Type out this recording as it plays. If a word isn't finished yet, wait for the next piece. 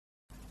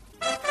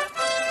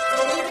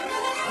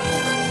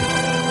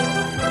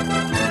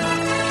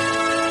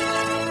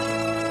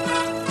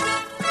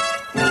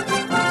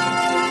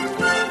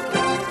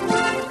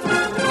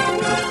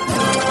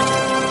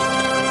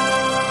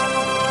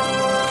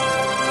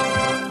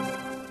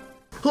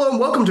Hello and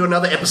welcome to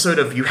another episode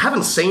of You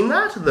Haven't Seen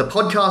That, the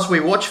podcast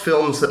where we watch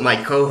films that my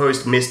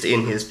co-host missed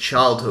in his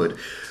childhood.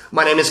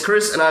 My name is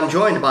Chris and I'm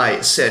joined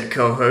by said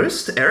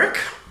co-host, Eric.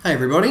 Hey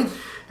everybody.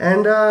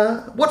 And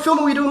what film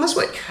are we doing this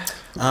week?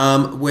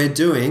 We're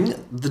doing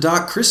The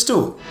Dark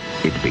Crystal.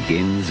 It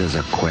begins as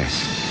a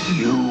quest.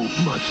 You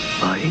must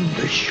find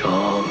the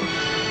shard.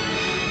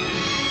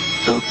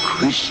 The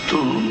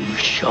crystal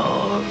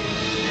shard.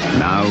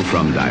 Now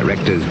from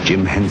directors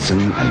Jim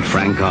Henson and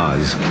Frank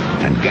Oz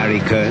and Gary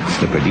Kurtz,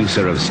 the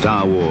producer of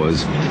Star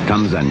Wars,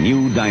 comes a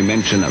new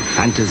dimension of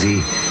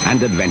fantasy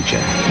and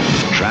adventure.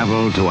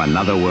 Travel to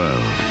another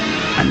world,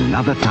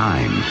 another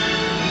time,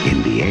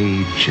 in the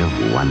age of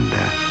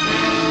wonder.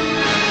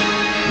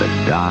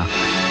 The Dark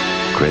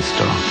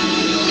Crystal.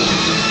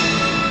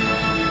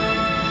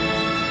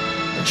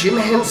 Jim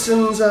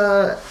Henson's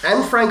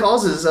and Frank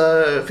Oz's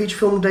feature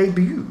film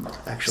debut,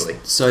 actually.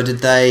 So did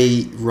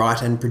they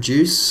write and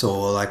produce,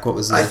 or like what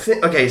was that?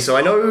 Okay, so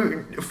I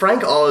know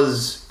Frank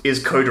Oz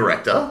is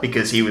co-director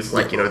because he was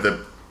like, you know,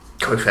 the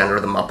co-founder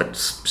of the Muppet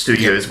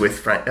Studios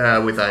with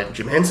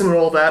Jim Henson and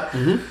all that.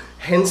 Mm-hmm.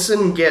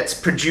 Henson gets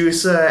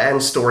producer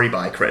and story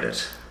by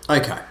credit.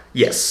 Okay.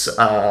 Yes,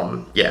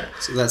 yeah.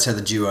 So that's how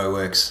the duo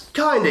works.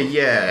 Kinda,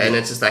 yeah. And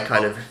it's just that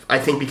kind of, I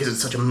think because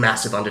it's such a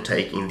massive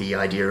undertaking, the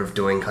idea of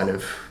doing kind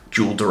of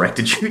dual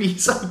director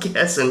duties, I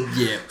guess, and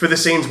for the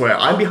scenes where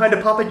I'm behind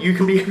a puppet, you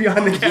can be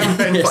behind the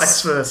camera and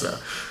vice versa.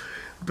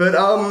 But,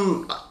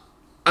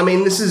 I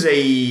mean, this is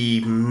a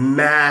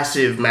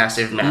massive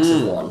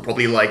one.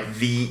 Probably like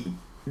the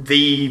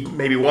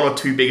maybe one or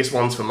two biggest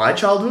ones for my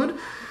childhood.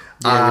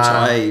 Yeah, which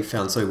I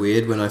found so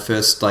weird when I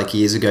first, like,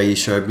 years ago, you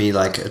showed me,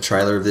 like, a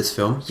trailer of this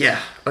film. Yeah,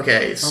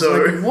 okay, so... I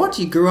was like, what?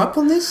 You grew up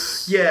on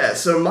this? Yeah,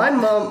 so my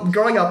mum,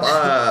 growing up,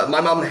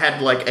 my mum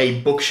had, like,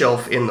 a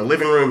bookshelf in the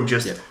living room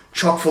just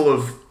chock full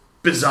of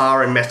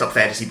bizarre and messed up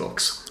fantasy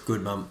books.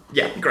 Good mum.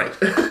 Yeah, great.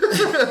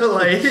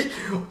 Like,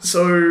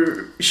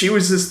 so she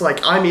was just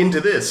like, I'm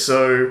into this,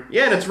 so,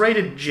 yeah, and it's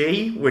rated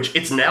G, which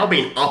it's now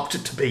been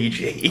upped to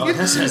PG. Oh,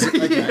 that's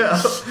okay. Yeah.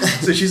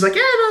 So she's like,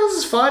 yeah, no, this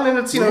is fine, and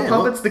it's, you know,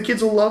 puppets, the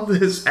kids will love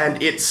this,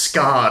 and it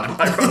scarred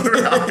my brother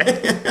and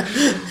I.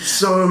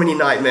 So many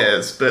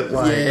nightmares, but,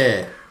 like...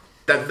 Yeah.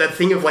 That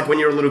thing of, like, when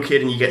you're a little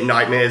kid and you get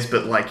nightmares,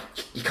 but, like,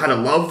 you kind of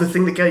love the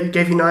thing that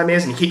gave you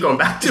nightmares and you keep going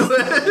back to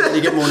it. And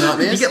you get more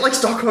nightmares? You get, like,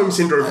 Stockholm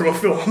Syndrome from a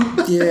film.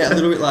 Yeah, a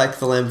little bit like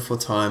The Land Before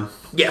Time.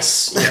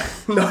 Yes.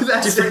 Yeah. No,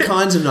 that's different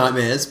kinds of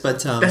nightmares,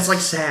 but... that's, like,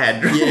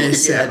 sad. Yeah,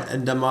 sad.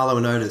 And Milo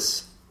and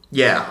Otis.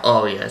 Yeah.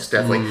 Oh, yes,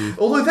 definitely.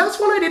 Although that's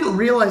when I didn't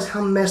realise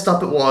how messed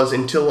up it was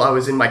until I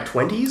was in my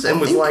 20s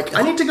and was like,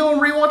 I need to go and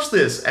rewatch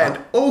this. And,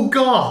 oh,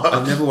 God.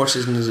 I've never watched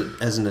this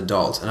as an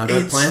adult, and I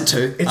don't plan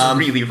to. It's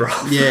really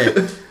rough. Yeah.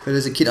 But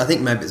as a kid, I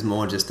think maybe it's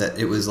more just that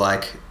it was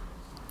like...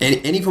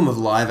 Any form of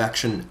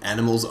live-action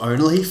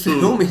animals-only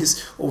film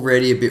is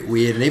already a bit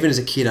weird. And even as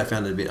a kid, I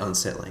found it a bit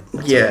unsettling.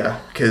 Yeah,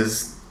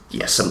 because,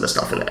 some of the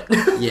stuff in it.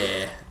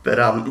 Yeah. But,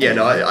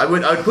 no, I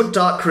would put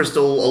Dark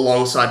Crystal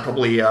alongside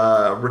probably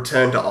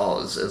Return to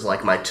Oz as,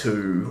 like, my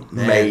two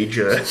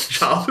major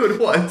childhood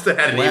ones that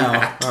had an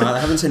impact. All right, I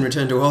haven't seen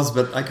Return to Oz,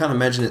 but I can't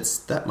imagine it's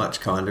that much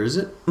kinder, is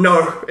it?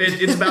 No,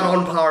 it's about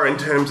on par in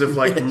terms of,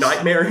 like,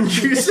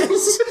 nightmare-inducing.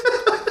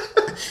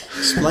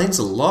 Explains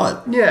a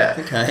lot. Yeah.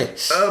 Okay.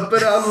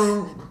 But,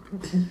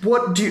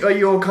 what are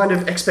your kind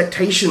of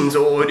expectations,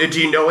 or do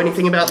you know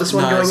anything about this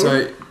one going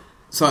on?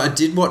 So I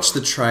did watch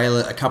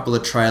a couple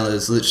of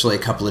trailers literally a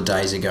couple of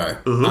days ago.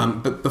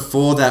 Mm-hmm. But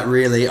before that,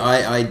 really,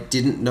 I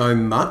didn't know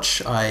much.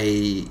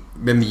 I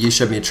remember you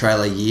showed me a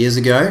trailer years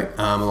ago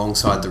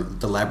alongside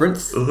the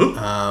Labyrinth.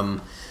 Mm-hmm.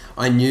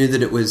 I knew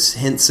that it was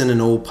Henson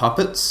and all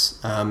puppets.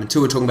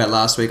 Until we were talking about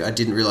last week, I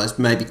didn't realise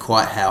maybe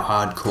quite how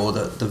hardcore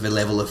the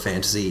level of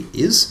fantasy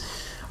is.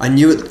 I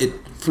knew it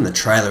from the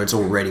trailer, it's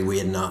already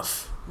weird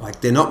enough.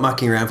 Like, they're not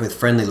mucking around with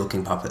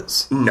friendly-looking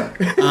puppets. No.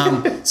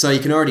 So you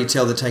can already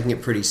tell they're taking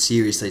it pretty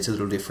seriously. It's a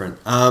little different.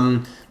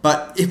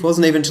 But it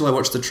wasn't even until I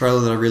watched the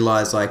trailer that I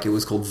realised, like, it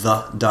was called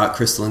The Dark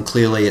Crystal, and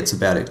clearly it's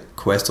about a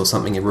quest or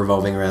something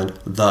revolving around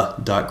The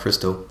Dark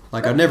Crystal.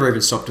 Like, I've never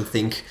even stopped to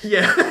think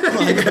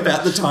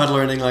about the title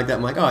or anything like that.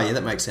 I'm like, oh, yeah,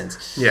 that makes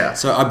sense. Yeah.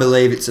 So I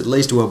believe it's at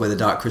least a world where the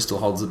Dark Crystal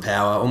holds the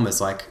power, almost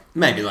like,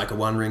 maybe like a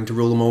One Ring to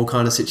rule them all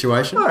kind of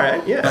situation. All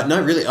right, yeah. But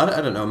no, really, I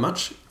don't know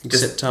much,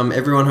 except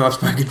everyone who I've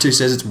spoken to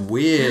says it's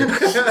weird.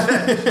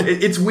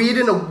 It's weird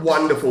in a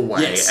wonderful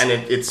way. Yes. And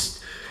it's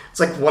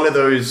like one of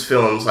those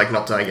films, like,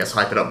 not to, I guess,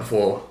 hype it up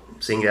before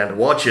sitting down to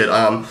watch it.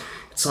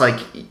 It's like,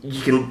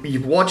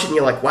 you watch it and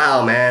you're like,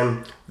 wow,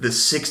 man, the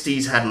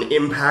 60s had an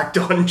impact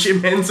on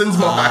Jim Henson's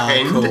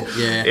mind. Cool,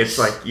 yeah. It's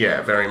like,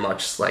 very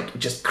much like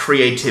just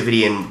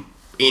creativity and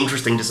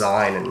interesting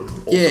design and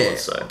all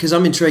sorts. Yeah, because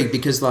I'm intrigued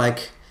because,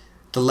 like,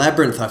 The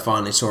Labyrinth I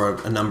finally saw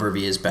a number of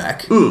years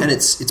back, and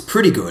it's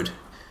pretty good.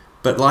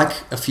 But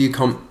like a few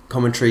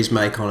commentaries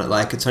make on it,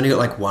 like, it's only got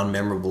like one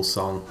memorable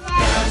song.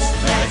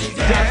 Dance, magic,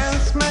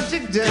 dance,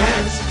 magic,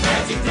 dance,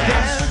 magic,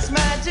 dance,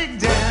 magic,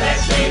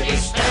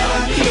 dance.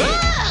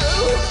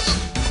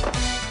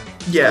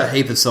 Yeah, a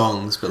heap of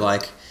songs, but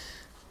like,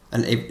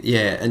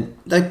 and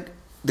like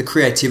the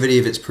creativity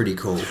of it's pretty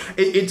cool.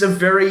 It's a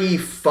very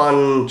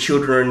fun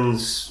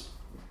children's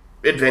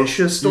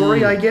adventure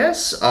story, I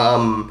guess.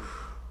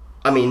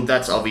 I mean,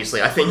 that's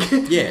obviously, I think,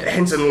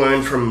 Henson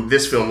learned from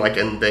this film,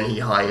 and then he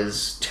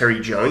hires Terry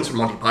Jones from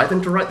Monty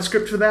Python to write the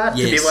script for that.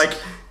 To be like,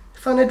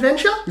 fun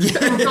adventure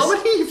and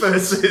comedy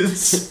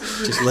versus...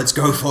 just let's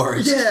go for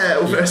it.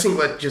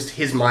 Versus just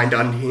his mind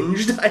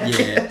unhinged, I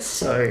guess.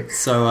 So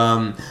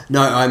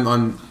no,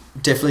 I'm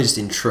definitely just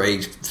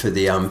intrigued for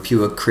the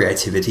pure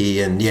creativity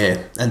and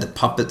the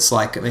puppets. The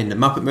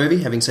Muppet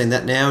movie, having seen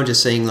that now, and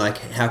just seeing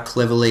how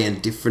cleverly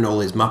and different all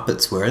his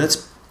Muppets were, and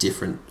that's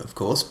different, of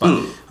course, but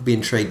I'd be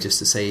intrigued just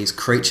to see his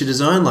creature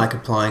design,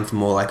 applying for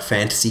more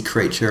fantasy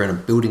creature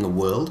and building a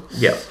world.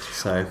 Yeah.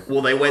 So,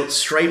 well, they went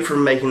straight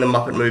from making the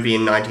Muppet movie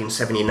in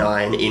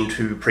 1979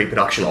 into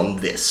pre-production on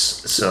this.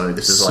 So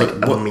this is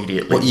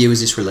immediately. What year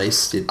was this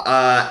released?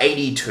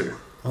 82.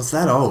 Oh, it's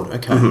that old.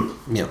 Okay.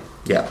 Mm-hmm. Yeah.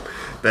 Yeah.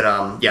 But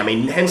I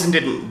mean, Henson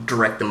didn't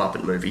direct the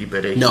Muppet movie,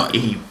 but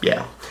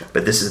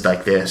but this is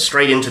they're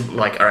straight into all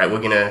right,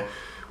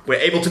 we're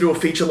able to do a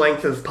feature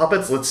length of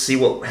puppets. Let's see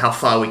how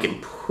far we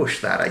can push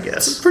that, I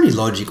guess. It's pretty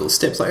logical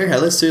steps. Okay,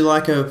 let's do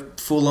a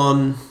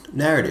full-on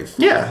narrative.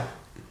 Yeah.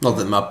 Not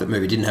that Muppet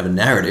movie didn't have a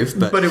narrative,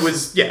 but it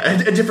was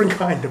a different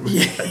kind of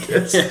movie, I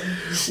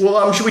guess.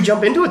 Well, should we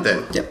jump into it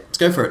then? Yep, let's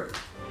go for it.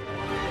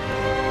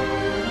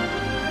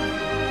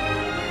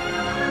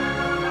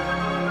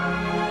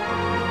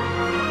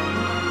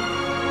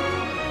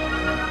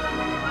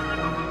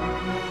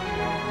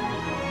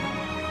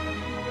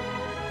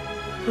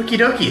 Okie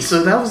dokie,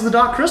 so that was the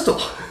Dark Crystal.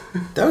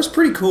 That was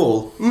pretty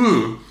cool.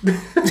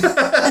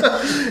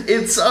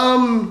 It's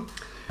an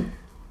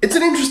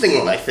interesting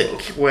one, I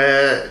think,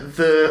 where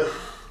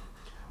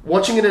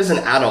watching it as an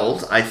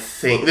adult, I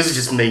think, this is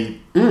just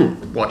me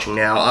watching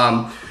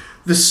now,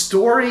 the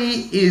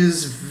story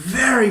is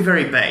very,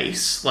 very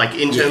base,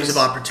 in terms of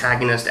our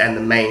protagonist and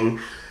the main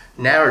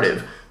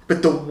narrative,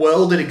 but the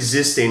world it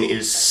exists in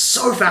is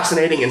so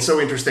fascinating and so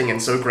interesting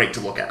and so great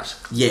to look at.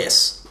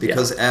 Yes,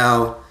 because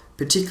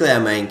particularly our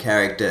main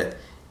character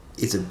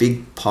is a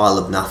big pile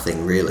of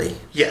nothing, really.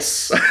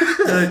 Yes.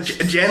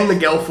 Jen the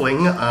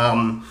Gelfling,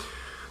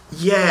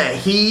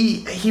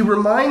 he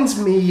reminds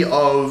me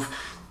of...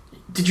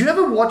 Did you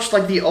ever watch,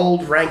 the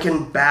old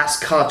Rankin Bass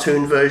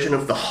cartoon version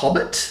of The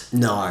Hobbit?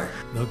 No.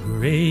 The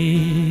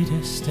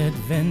greatest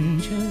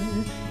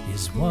adventure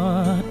is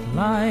what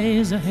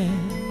lies ahead.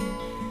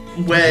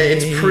 Where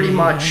it's pretty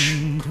much...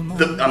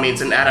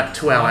 it's an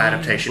 2-hour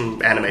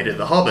adaptation animated of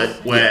The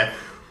Hobbit, where...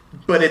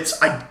 But it's...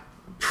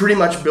 pretty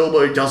much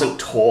Bilbo doesn't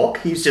talk.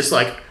 He's just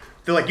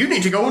they're you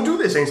need to go and do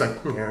this. And he's all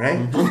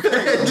right.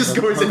 It just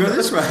goes into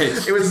this way.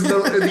 It was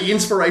the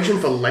inspiration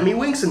for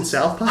Lemmy-Winks in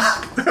South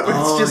Park.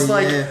 It's just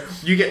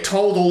you get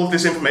told all of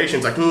this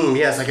information. It's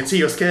yes, I can see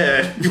you're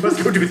scared. You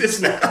must go do this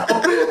now.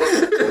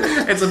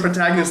 It's a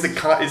protagonist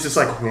that is just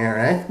all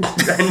right,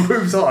 and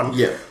moves on.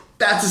 Yeah.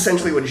 That's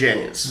essentially what Jen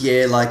is.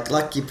 Yeah,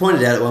 like you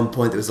pointed out at one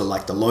point, there was the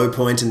low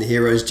point in the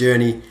hero's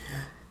journey.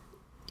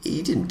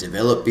 He didn't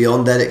develop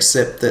beyond that,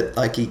 except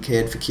that he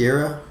cared for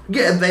Kira.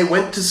 Yeah, they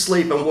went to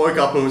sleep and woke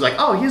up and was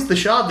oh, here's the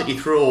shard that you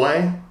threw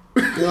away.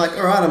 You're all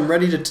right, I'm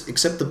ready to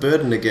accept the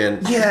burden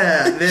again.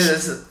 Yeah,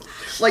 there's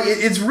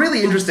it's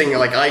really interesting.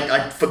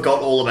 I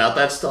forgot all about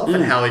that stuff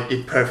and how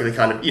it perfectly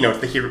kind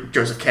of the hero,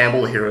 Joseph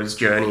Campbell, the hero's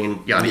journey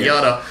and yada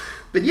yada.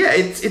 But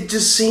it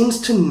just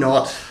seems to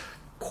not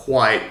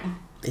quite.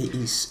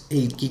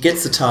 He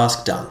gets the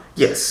task done.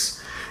 Yes.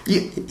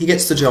 He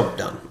gets the job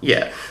done.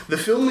 Yeah. The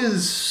film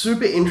is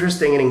super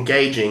interesting and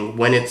engaging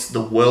when it's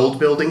the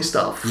world-building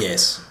stuff.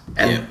 Yes.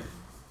 And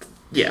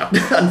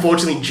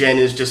unfortunately, Jen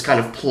is just kind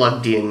of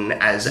plugged in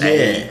as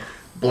a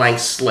blank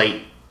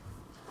slate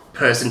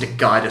person to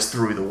guide us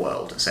through the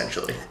world,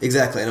 essentially.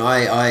 Exactly. And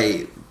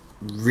I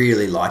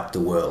really liked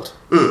the world.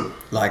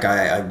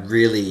 I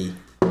really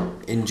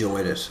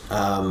enjoyed it.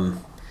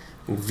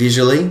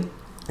 Visually,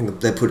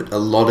 they put a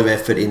lot of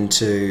effort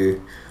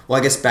into... Well,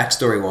 I guess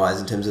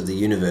backstory-wise, in terms of the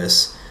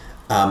universe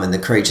and the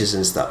creatures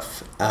and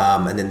stuff,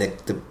 and then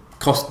the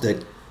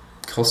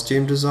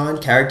costume design,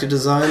 character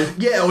design.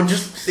 Yeah, or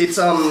just it's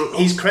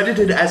he's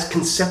credited as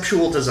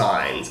conceptual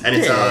designs, and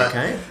it's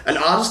an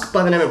artist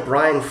by the name of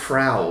Brian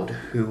Froud,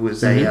 who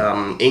was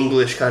a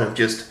English kind of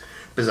just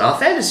bizarre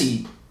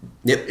fantasy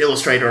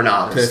illustrator and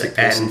artist. Perfect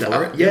person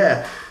for it.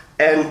 Yeah.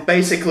 And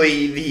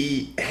basically,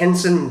 the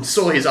Henson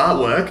saw his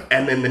artwork,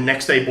 and then the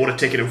next day bought a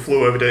ticket and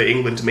flew over to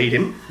England to meet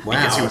him. Wow.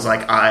 Because he was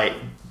I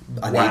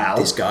need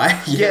this guy.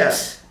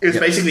 Yes. It was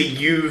basically,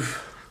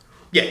 you've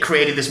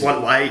created this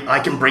one way. I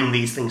can bring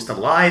these things to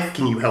life.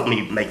 Can you help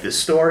me make this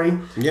story?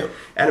 Yep.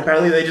 And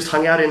apparently they just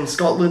hung out in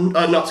Scotland,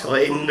 not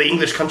Scotland, in the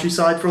English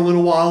countryside for a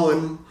little while,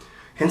 and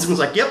Henson was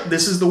yep,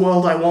 this is the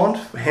world I want.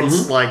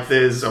 Hence,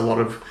 there's a lot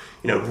of,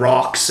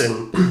 rocks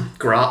and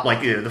grass,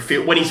 the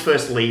field, when he's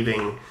first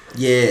leaving...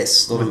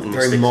 Yes,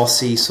 very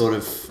mossy sort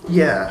of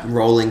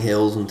rolling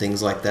hills and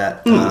things like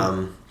that.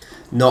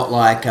 Not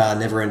like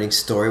Neverending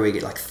Story where you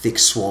get like thick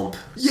swamp.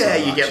 Yeah,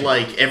 you get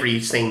like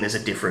every scene there's a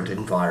different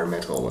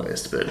environment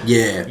almost, but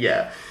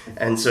yeah.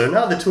 And so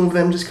now the two of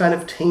them just kind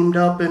of teamed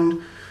up,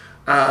 and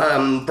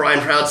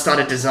Brian Froud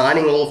started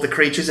designing all of the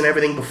creatures and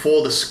everything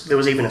before there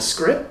was even a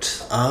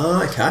script.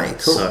 Oh, okay,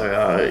 cool.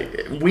 So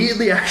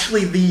weirdly,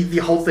 actually, the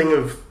whole thing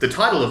of the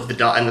title of the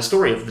Dark and the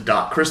story of the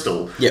Dark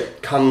Crystal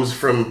comes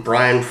from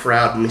Brian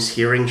Froud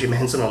mishearing Jim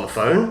Henson on the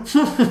phone,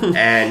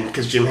 and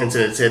because Jim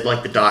Henson had said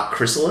like the Dark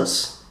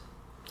Chrysalis.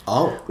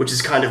 Oh. Which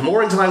is kind of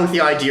more in time with the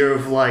idea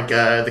of like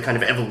the kind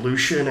of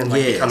evolution and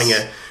like becoming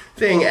a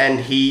thing,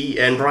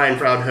 and Brian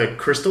Froud heard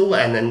crystal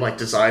and then like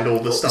designed all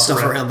the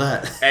stuff around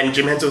that. And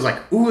Jim Henson was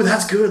like, "Ooh,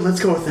 that's good. Let's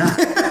go with that."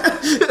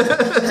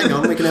 Hang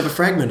on, we can have a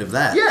fragment of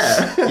that.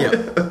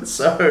 Yeah.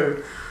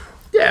 So,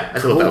 I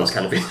thought that was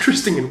kind of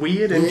interesting and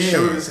weird, and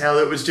shows how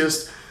it was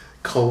just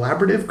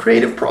collaborative,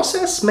 creative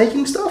process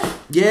making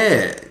stuff.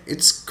 Yeah,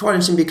 it's quite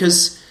interesting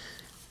because,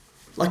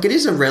 like, it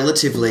is a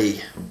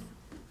relatively,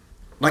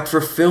 like, for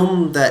a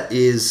film that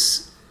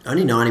is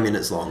only 90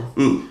 minutes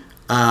long,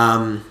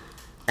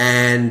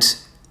 and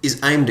is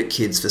aimed at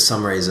kids for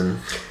some reason.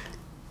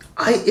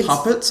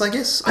 Puppets, I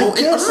guess? I don't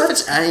know if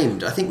it's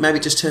aimed. I think maybe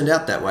it just turned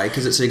out that way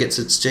because it gets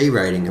its G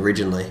rating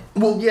originally.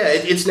 Well, yeah,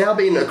 it's now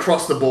been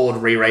across the board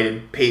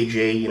re-rated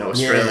PG,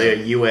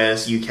 Australia,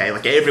 US, UK,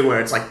 like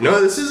everywhere. It's like,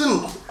 no, this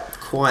isn't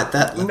quite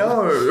that level.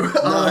 No.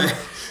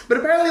 But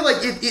apparently,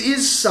 like, it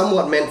is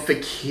somewhat meant for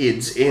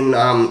kids.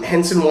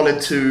 Henson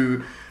wanted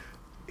to...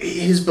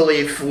 His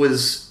belief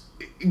was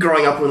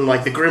growing up with,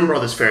 like, the Grimm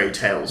Brothers fairy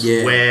tales,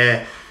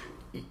 where...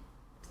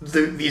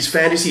 These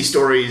fantasy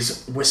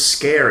stories were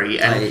scary,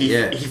 and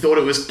he thought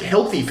it was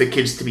healthy for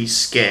kids to be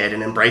scared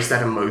and embrace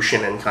that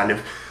emotion and kind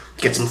of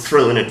get some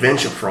thrill and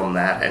adventure from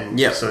that. And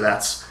so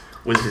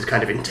was his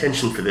kind of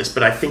intention for this.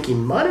 But I think he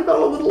might have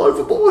gone a little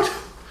overboard.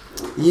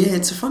 Yeah,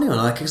 it's a funny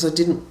one, because I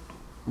didn't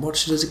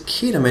watch it as a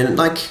kid. I mean,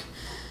 like...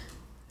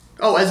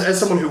 Oh, as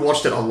someone who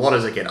watched it a lot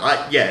as a kid,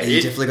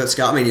 you definitely got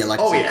scarred. I mean,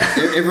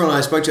 everyone I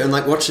spoke to, and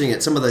like watching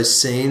it, some of those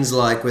scenes,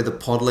 like where the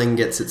podling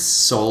gets its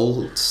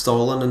soul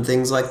stolen and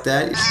things like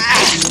that.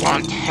 It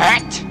won't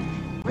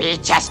hurt. We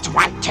just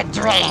want to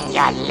drain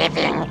your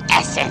living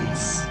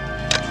essence.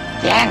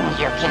 Then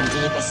you can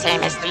be the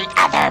same as the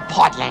other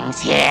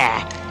podlings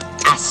here,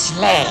 a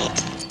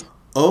slave.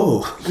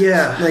 Oh,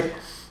 yeah. Like,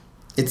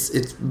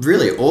 it's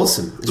really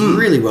awesome. It's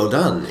really well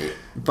done,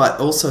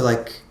 but also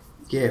like.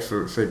 Yeah,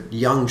 for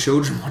young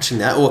children watching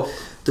that, or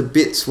the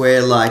bits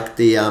where like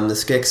the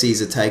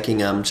Skeksis are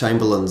taking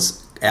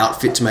Chamberlain's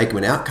outfit to make him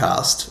an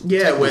outcast.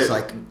 Yeah, where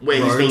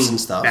he's being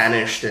and stuff.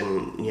 banished,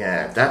 and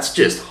that's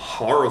just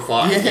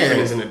horrifying. Even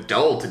as an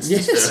adult, it's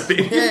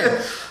disturbing. Yeah.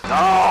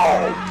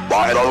 Now,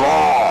 by the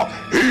law,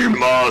 he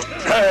must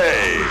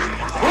pay.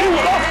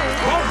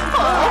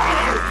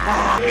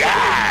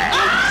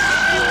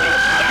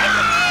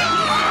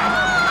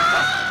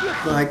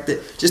 Like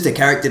just their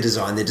character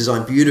design, they're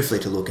designed beautifully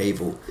to look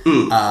evil.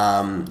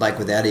 Like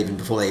without even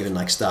before they even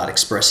like start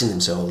expressing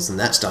themselves, and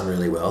that's done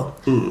really well.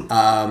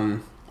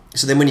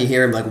 So then when you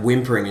hear him like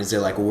whimpering as they're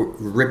like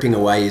ripping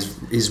away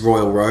his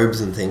royal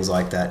robes and things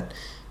like that,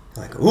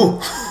 like ooh,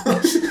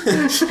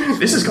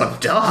 this has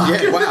got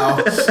dark. Yeah,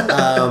 wow.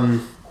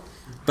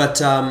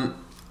 But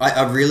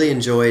I really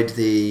enjoyed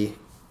the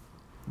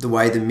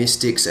way the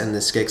Mystics and the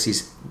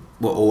Skeksis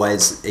were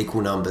always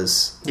equal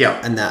numbers.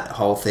 Yeah. And that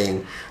whole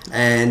thing.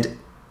 And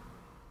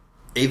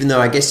even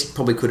though I guess you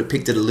probably could have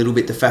picked it a little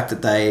bit, the fact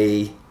that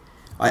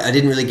I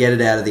didn't really get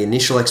it out of the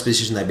initial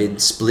exposition. They've been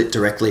split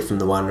directly from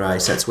the one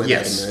race. That's where they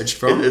emerged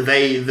from.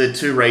 The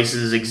two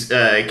races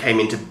came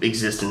into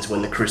existence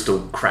when the crystal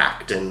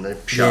cracked and the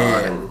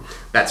shard, and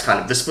that's kind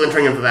of the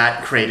splintering of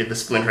that created the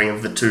splintering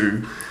of the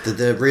two.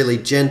 The really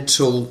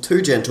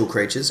two gentle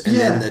creatures, and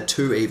then the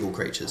two evil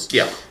creatures.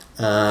 Yeah.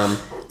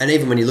 And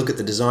even when you look at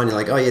the design, you're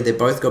like, oh yeah, they've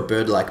both got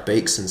bird-like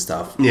beaks and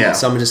stuff. Yeah.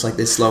 Some are just like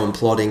they're slow and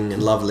plodding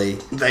and lovely.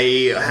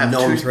 They have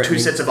two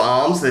sets of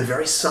arms. They're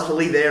very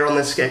subtly there on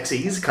the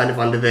Skeksis, kind of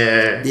under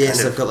their...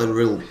 Yes, they've got like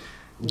real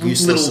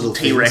useless little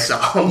T-Rex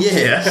things. arms.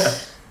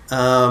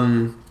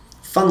 Yeah.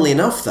 Funnily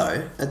enough,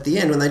 though, at the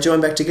end, when they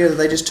join back together,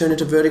 they just turn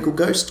into vertical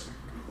ghost.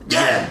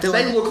 Yeah,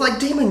 they look like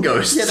demon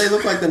ghosts. Yeah, they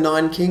look like the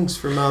 9 Kings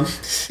from...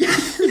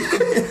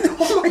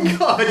 Oh my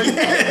god,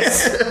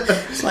 yes!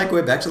 It's like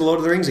we're back to the Lord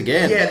of the Rings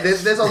again. Yeah,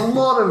 there's a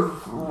lot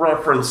of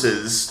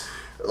references.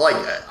 Like,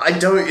 I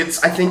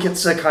think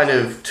it's a kind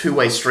of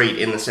two-way street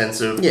in the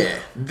sense of... Yeah.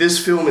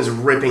 This film is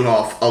ripping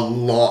off a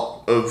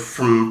lot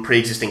from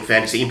pre-existing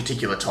fantasy, in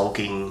particular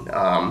Tolkien.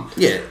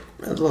 Yeah,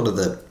 a lot of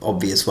the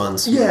obvious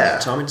ones. Yeah.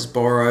 Time it just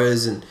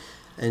borrows and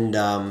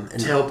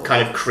to help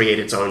kind of create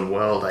its own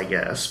world, I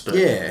guess. But,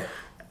 yeah.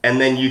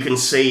 And then you can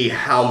see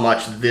how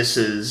much this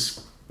has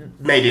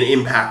made an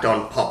impact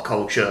on pop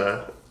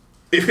culture,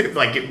 since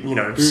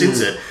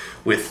it,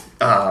 with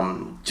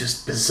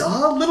just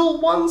bizarre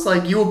little ones.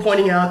 Like you were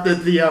pointing out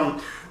that the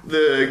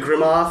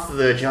Grimmarth,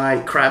 the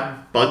giant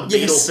crab bug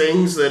beetle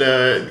things that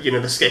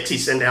the Skeksis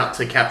send out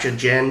to capture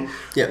Jen,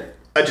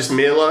 are just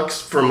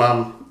Mirlocs from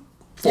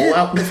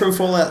Fallout. Yeah, they're from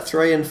Fallout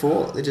 3 and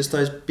 4. They're just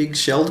those big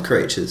shelled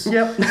creatures.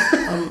 Yep.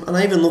 And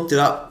I even looked it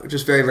up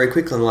just very, very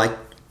quickly and like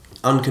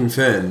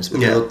unconfirmed,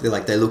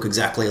 but they look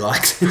exactly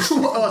like this.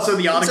 Oh, so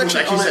the article's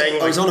actually saying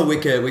like, I was on a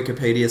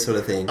Wikipedia sort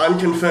of thing.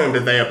 Unconfirmed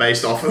that they are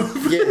based off of.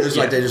 Yeah, it's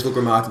like they just look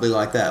remarkably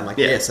like that. I'm like,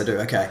 yes, I do.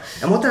 Okay.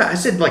 And I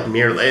said like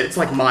it's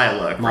like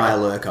Mirelurk.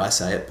 Mirelurk, I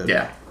say it, but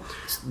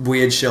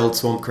weird shelled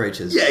swamp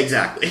creatures. Yeah,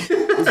 exactly.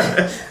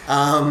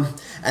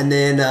 And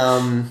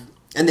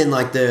then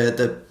like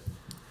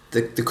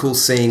the cool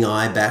seeing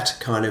eye bat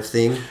kind of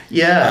thing.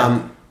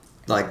 Yeah.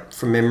 Like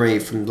from memory,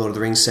 from Lord of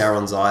the Rings,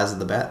 Sauron's eyes are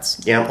the bats.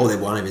 Yeah. Or they're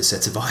one of his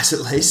sets of eyes at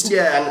least.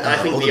 Yeah, and I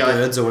think or the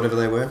birds or whatever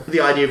they were. The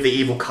idea of the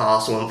evil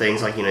castle and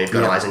things like, you've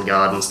got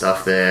Isengard and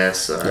stuff there.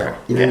 So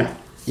You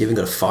even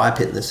got a fire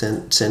pit in the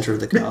centre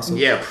of the castle.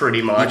 Yeah,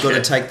 pretty much. You've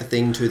got to take the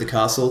thing to the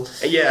castle.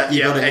 Yeah,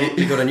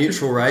 You've got a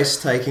neutral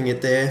race taking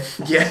it there.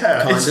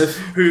 Yeah, kind of.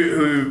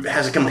 Who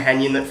has a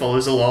companion that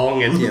follows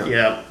along and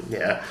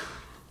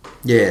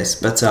Yes,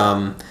 but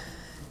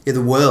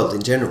the world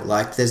in general,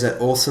 like there's an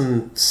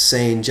awesome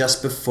scene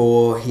just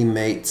before he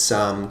meets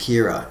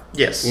Kira.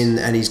 Yes.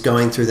 And he's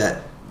going through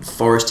that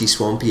foresty,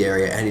 swampy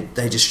area, and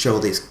they just show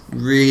these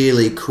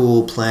really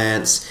cool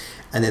plants,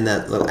 and then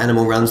that little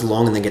animal runs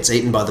along and then gets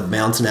eaten by the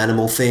mountain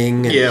animal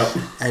thing.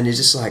 And it's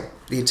just like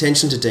the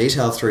attention to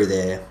detail through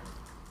there.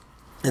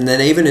 And then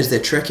even as they're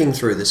trekking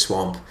through the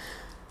swamp,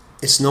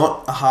 it's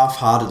not a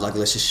half-hearted, like,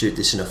 let's just shoot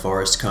this in a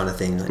forest kind of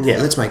thing. Like,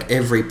 let's make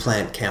every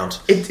plant count.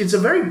 It's a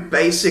very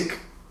basic,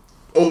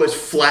 almost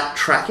flat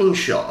tracking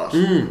shot,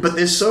 but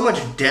there's so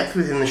much depth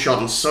within the shot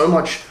and so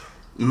much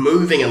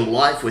moving and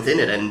life within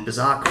it and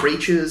bizarre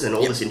creatures and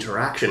all this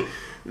interaction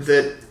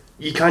that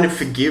you kind of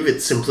forgive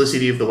its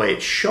simplicity of the way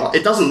it's shot.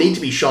 It doesn't need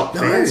to be shot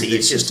fancy.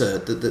 It's just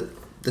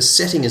the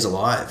setting is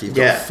alive. You've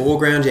got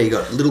foreground, you've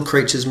got little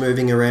creatures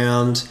moving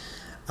around.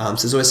 So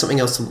there's always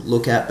something else to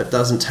look at, but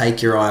doesn't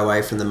take your eye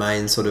away from the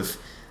main sort of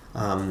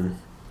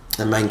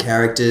the main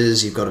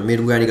characters. You've got a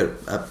middle ground,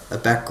 you've got a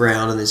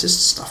background, and there's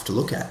just stuff to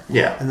look at.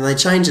 Yeah, and they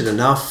change it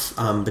enough,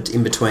 but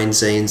in between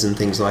scenes and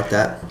things like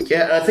that.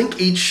 Yeah, and I think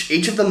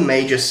each of the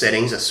major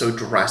settings are so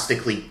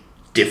drastically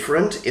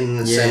different in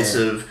the sense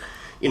of,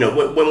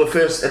 when we're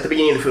first at the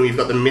beginning of the film, you've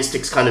got the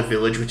Mystics kind of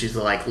village, which is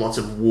like lots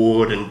of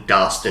wood and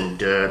dust and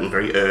dirt and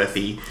very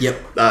earthy.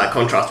 Yep.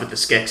 Contrast with the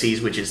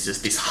Skeksis, which is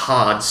just this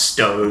hard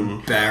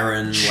stone,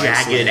 barren,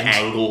 jagged wasteland.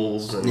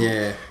 angles. And,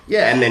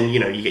 yeah, and then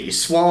you get your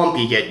swamp,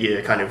 you get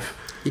your kind of.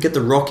 You get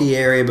the rocky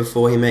area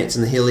before he meets,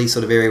 and the hilly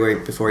sort of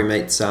area before he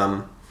meets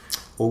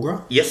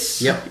Aughra.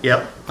 Yes.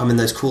 Yep. I mean,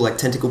 those cool like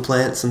tentacle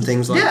plants and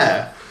things like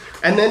that.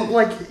 Yeah, and then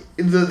like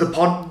the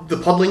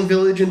podling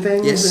village and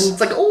things. Yes. And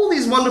it's like all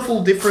these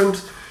wonderful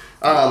different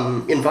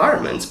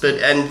environments,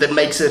 and that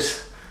makes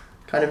it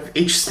kind of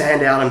each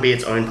stand out and be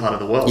its own part of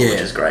the world, which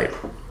is great.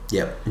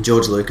 Yep, and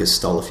George Lucas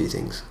stole a few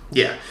things.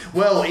 Yeah.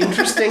 Well,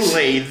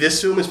 interestingly,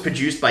 this film is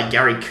produced by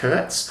Gary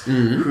Kurtz,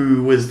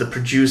 who was the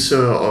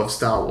producer of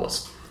Star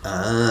Wars.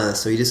 Ah,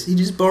 so he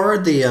just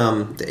borrowed the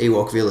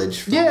Ewok village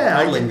from the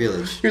Podling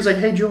village. He was like,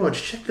 "Hey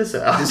George, check this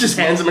out." Just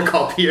hands him a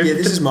copy. Yeah,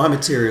 this is my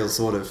material,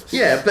 sort of.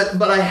 Yeah,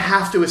 but I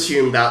have to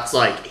assume that's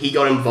like he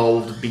got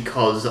involved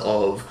because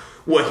of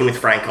working with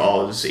Frank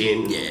Oz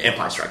in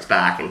Empire Strikes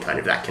Back, and kind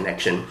of that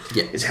connection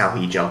is how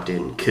he jumped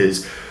in,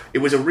 because it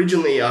was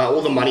originally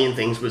all the money and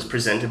things was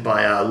presented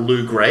by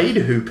Lou Grade,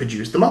 who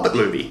produced the Muppet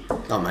movie.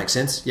 That makes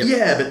sense. Yep.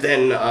 Yeah, but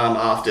then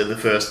after the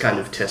first kind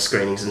of test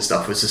screenings and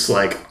stuff, was just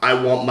like, I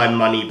want my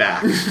money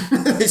back.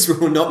 This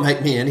will not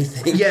make me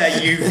anything. Yeah,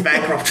 you've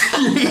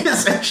bankrupted me,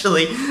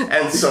 essentially.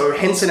 And so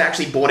Henson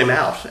actually bought him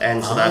out,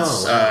 and so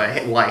that's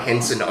why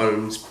Henson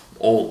owns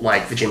all,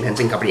 like, the Jim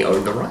Henson Company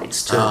owned the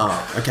rights to.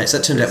 Oh, okay, so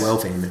that turned out well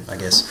for him, I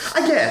guess.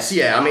 I guess,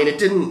 yeah. I mean, it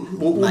didn't.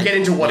 We'll get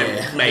into what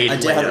it made. I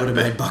doubt later, it would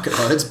have made bucket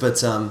loads, but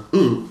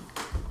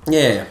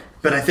yeah.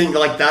 But I think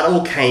like that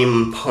all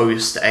came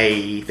post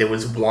there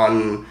was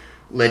one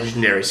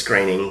legendary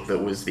screening that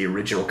was the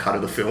original cut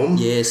of the film.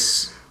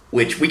 Yes.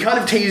 Which we kind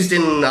of teased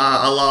in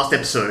our last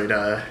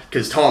episode,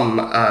 because Tom,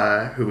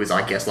 who was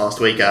our guest last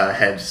week,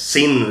 had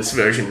seen this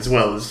version as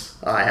well as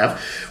I have,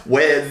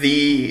 where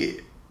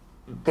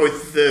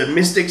both the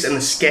Mystics and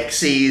the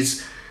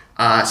Skeksis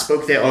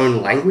spoke their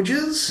own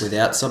languages.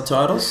 Without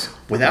subtitles?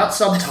 Without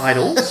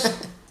subtitles.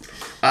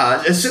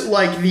 So,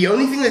 like, the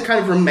only thing that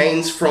kind of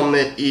remains from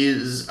it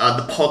is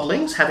the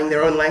Podlings having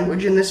their own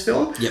language in this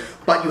film. Yep.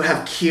 But you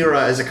have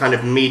Kira as a kind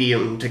of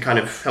medium to kind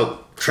of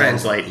help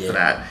translate for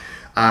that.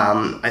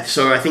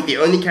 So I think the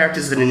only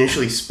characters that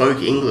initially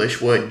spoke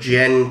English were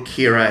Jen,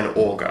 Kira, and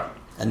Aughra.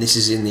 And this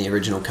is in the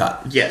original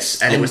cut?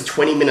 Yes, and it was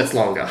 20 minutes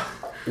longer.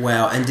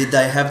 Wow, and did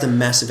they have the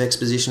massive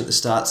exposition at the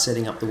start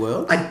setting up the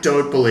world? I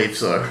don't believe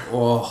so.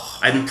 Oh.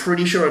 I'm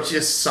pretty sure it's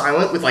just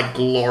silent with, like,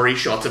 glory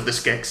shots of the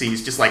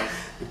Skeksis just, like,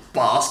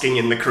 basking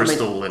in the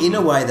crystal. I mean, in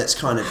a way, that's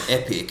kind of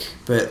epic,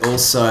 but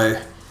also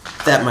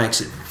that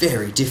makes it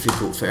very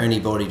difficult for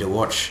anybody to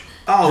watch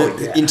Oh,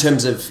 yeah. In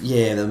terms of,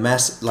 the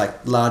mass,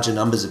 like, larger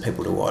numbers of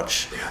people to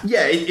watch.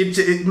 Yeah,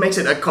 it makes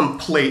it a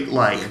complete,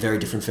 like... Very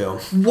different film.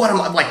 What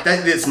am I... Like,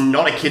 it's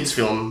not a kid's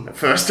film,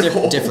 first of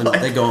all. Definitely,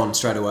 like, they're gone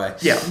straight away.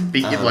 Yeah,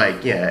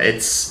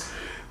 it's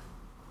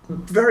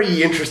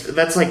very interesting.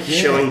 That's, like,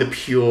 showing the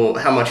pure...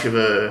 How much of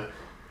a...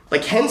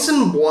 Like,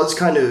 Henson was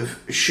kind of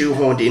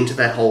shoehorned into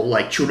that whole,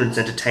 like, children's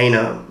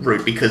entertainer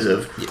route because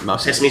of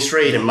Sesame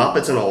Street and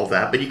Muppets and all of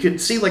that. But you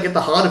could see, like, at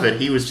the heart of it,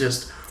 he was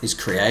just... He's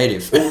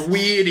creative. A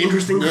weird,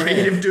 interesting,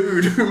 creative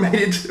dude who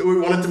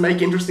wanted to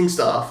make interesting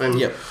stuff. And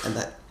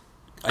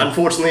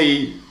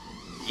unfortunately,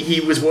 he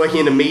was working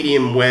in a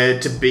medium where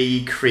to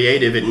be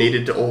creative, it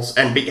needed to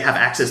also... And have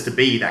access to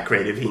be that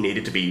creative, he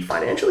needed to be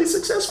financially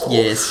successful.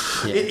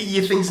 Yes. Yeah.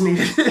 Your things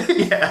needed...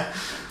 yeah.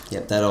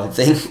 Yep, that old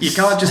thing. You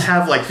can't just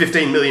have like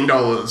 $15 million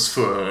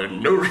for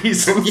no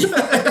reason.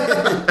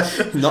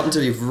 Not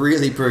until you've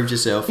really proved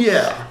yourself.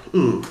 Yeah.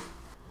 Mm.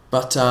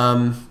 But,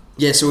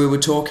 so we were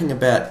talking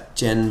about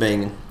Jen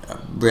being a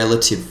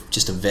relative,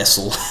 just a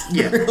vessel,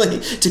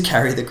 really, to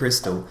carry the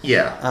crystal.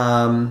 Yeah.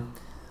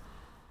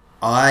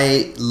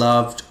 I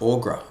loved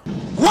Aughra.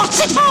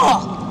 What's it for?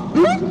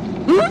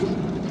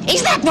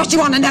 Is that what you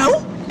want to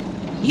know?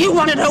 You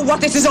want to know what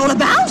this is all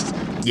about?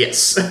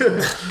 Yes.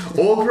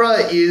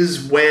 Aughra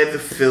is where the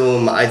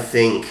film, I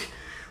think,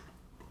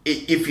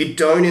 if you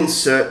don't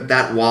insert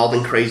that wild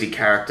and crazy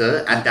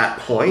character at that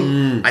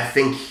point, I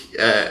think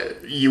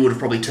you would have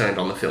probably turned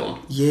on the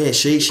film. Yeah,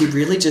 she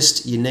really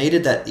just... You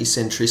needed that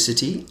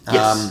eccentricity.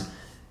 Yes.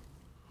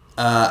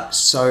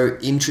 So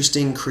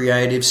interesting,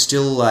 creative,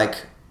 still,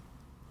 like,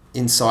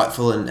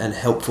 insightful and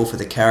helpful for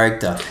the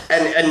character.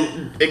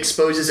 And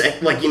exposes,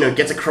 like,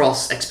 gets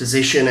across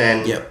exposition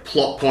and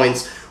plot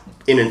points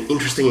in an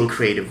interesting and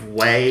creative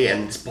way,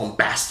 and it's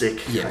bombastic.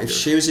 Yeah, if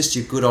she was just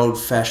your good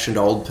old-fashioned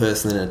old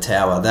person in a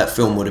tower, that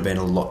film would have been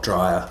a lot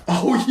drier.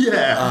 Oh,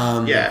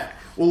 yeah. Yeah.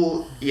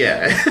 Well,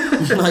 yeah.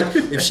 Like,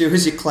 if she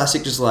was your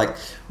classic, just, like,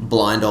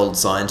 blind old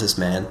scientist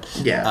man.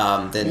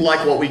 Yeah. Then...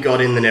 Like what we got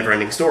in The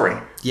Never-Ending Story.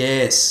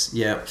 Yes,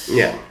 yeah.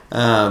 Yeah.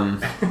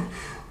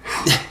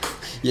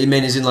 You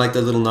mean as in, like,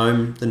 the little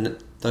gnome...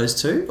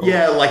 Those two? Or?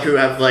 Yeah, like who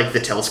have, like,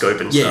 the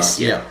telescope and stuff.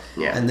 Yeah.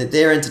 And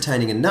they're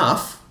entertaining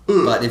enough...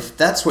 But if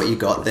that's what you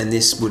got, then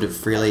this would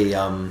have really,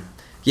 and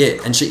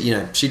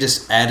she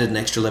just added an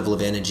extra level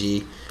of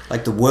energy.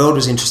 Like, the world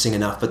was interesting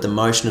enough, but the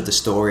motion of the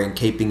story and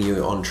keeping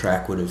you on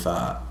track would have,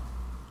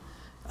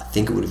 I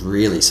think it would have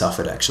really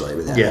suffered, actually,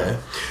 without her.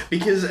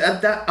 Because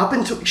at that, up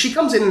until, she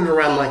comes in at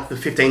around, like, the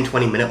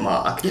 15-20 minute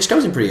mark. Yeah, she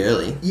comes in pretty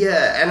early.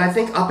 Yeah, and I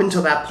think up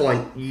until that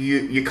point,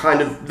 you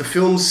kind of, the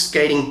film's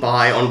skating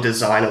by on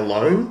design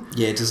alone.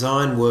 Yeah,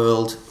 design,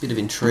 world, bit of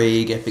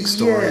intrigue, epic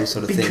story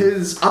sort of thing.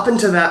 Because up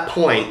until that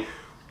point,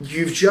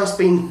 you've just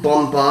been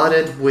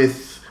bombarded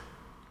with...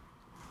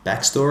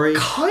 backstory?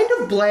 Kind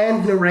of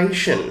bland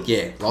narration.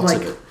 Yeah, lots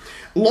of it.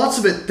 Lots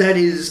of it, that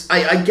is...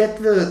 I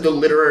get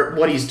the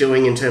what he's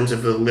doing in terms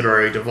of the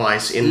literary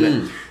device in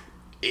that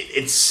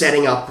it's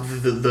setting up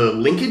the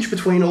linkage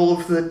between all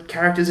of the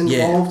characters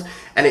involved,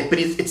 but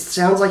it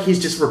sounds like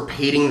he's just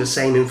repeating the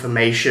same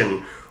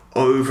information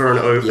over and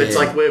over. Yeah. It's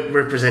like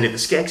we're presented the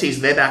Skeksis,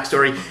 their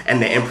backstory,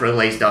 and their Emperor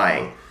lays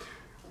dying.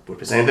 We're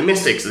presented the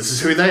Mystics, this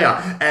is who they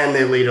are, and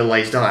their leader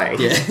lays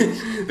dying. Yeah.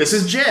 This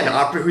is Jen,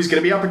 who's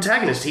going to be our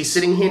protagonist. He's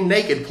sitting here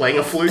naked playing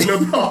a flute in a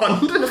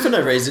pond. For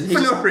no reason. He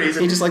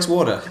just likes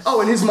water.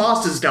 Oh, and his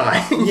master's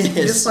dying. Yes.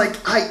 Just like,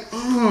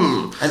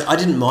 And I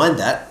didn't mind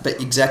that,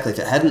 but exactly, if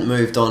it hadn't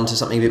moved on to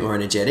something a bit more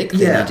energetic,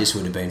 then he just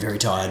would have been very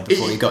tired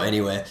before he got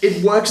anywhere.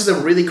 It works as a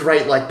really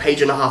great, like,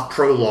 page-and-a-half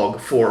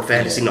prologue for a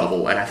fantasy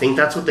novel, and I think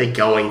that's what they're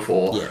going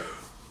for. Yeah.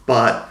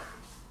 But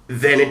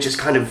then it just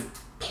kind of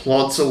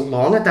plods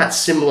along at that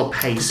similar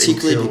pace.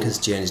 Particularly because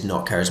Jen is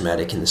not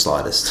charismatic in the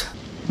slightest.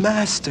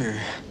 Master,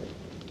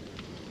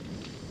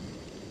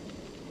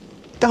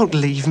 don't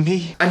leave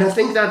me. And I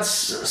think that's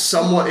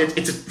somewhat...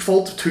 It's a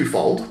fault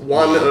twofold.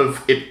 One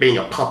of it being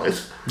a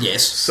puppet.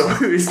 Yes. So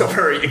it's not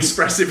very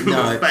expressive in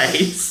the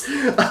face.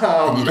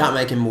 And you can't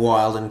make him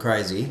wild and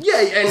crazy.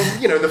 Yeah,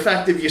 and, the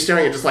fact that you're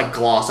staring at just, like,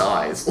 glass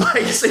eyes.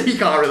 Like, so you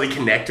can't really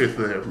connect with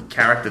the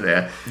character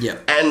there. Yeah.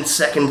 And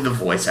second, the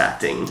voice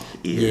acting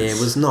is... Yeah,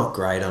 it was not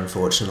great,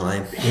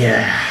 unfortunately.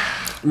 Yeah.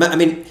 I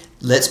mean,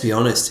 let's be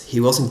honest, he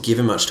wasn't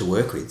given much to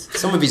work with.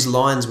 Some of his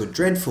lines were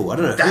dreadful. I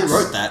don't know who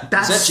wrote that.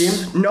 Is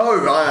that Jim? No,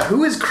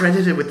 who is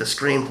credited with the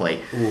screenplay?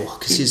 Oh,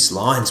 because his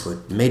lines were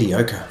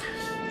mediocre.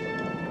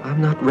 I'm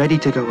not ready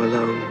to go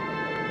alone.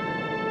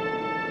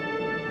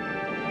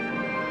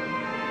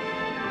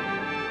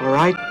 All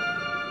right.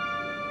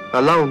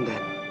 Alone,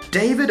 then.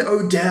 David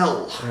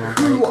Odell,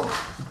 who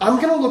I'm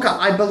going to look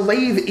up, I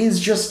believe is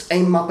just a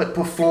Muppet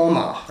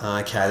performer.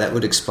 Okay, that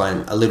would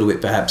explain a little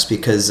bit perhaps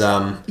because...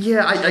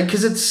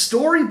 because it's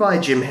story by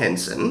Jim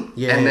Henson,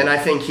 and then I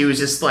think he was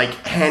just, like,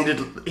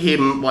 handed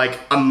him, like,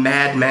 a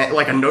madman,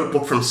 like a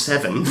notebook from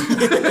Seven.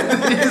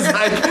 It's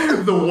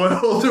like the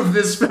world of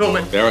this film.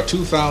 There are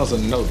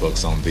 2,000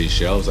 notebooks on these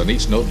shelves, and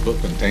each notebook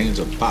contains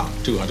about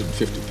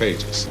 250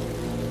 pages.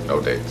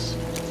 No dates.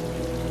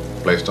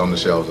 Placed on the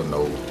shelves in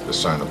no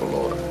discernible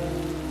order.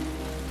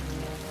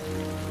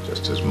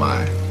 just his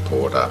mind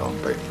poured out on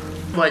paper.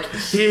 Like,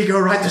 here you go,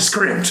 write the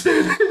script.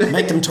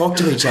 Make them talk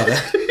to each other.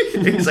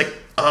 He's like,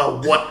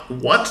 what?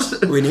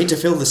 We need to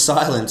fill the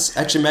silence.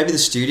 Actually, maybe the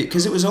studio,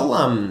 because it was all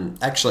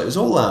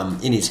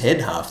in his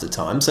head half the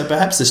time. So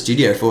perhaps the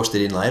studio forced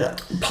it in later.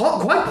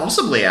 Quite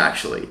possibly,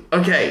 actually.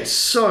 Okay,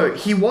 so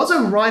he was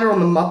a writer on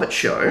the Muppet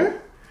Show.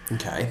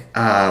 Okay.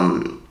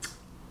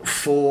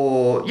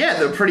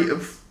 They're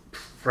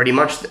pretty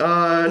much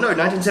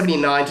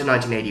 1979 to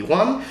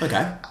 1981.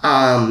 Okay.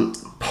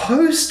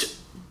 Post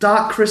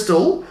Dark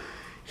Crystal,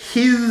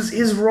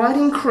 his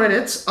writing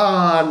credits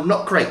are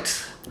not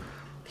great.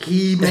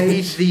 He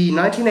made he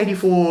wrote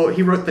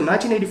the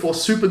 1984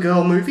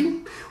 Supergirl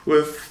movie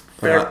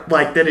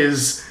that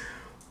is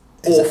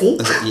awful.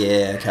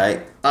 Yeah,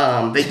 okay.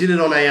 They did it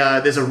on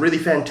there's a really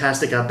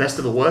fantastic Best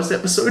of the Worst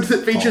episode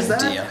that features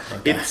that. Dear.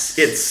 Okay.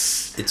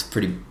 It's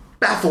pretty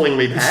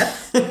bafflingly bad.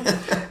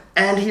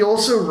 And he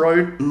also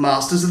wrote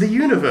Masters of the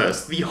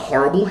Universe, the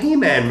horrible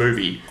He-Man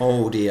movie.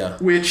 Oh dear.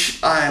 Which,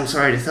 I'm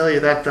sorry to tell you,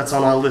 that's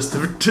on our list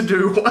of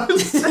to-do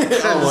ones.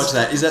 I'll watch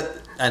that. Is that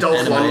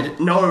animated?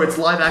 No, it's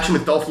live action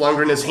with Dolph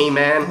Lundgren as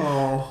He-Man.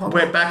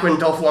 Went back when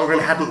Dolph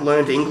Lundgren hadn't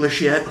learned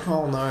English yet.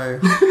 Oh no.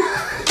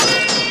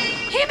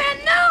 He-Man,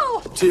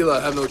 no! Tila,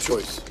 I have no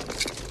choice.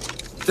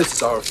 This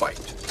is our fight.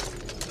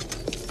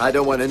 I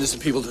don't want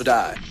innocent people to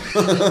die.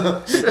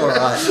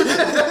 Alright.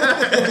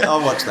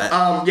 I'll watch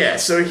that. Yeah,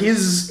 so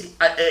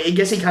I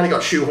guess he kind of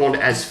got shoehorned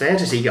as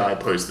fantasy guy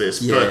post this,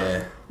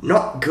 but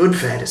not good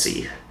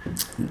fantasy.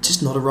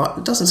 Just not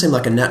it doesn't seem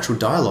like a natural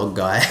dialogue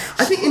guy.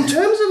 I think in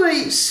terms of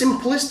a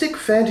simplistic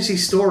fantasy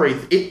story,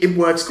 it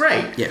works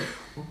great. Yeah.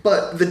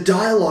 But the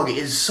dialogue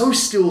is so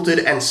stilted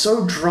and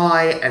so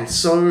dry and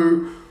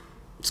so...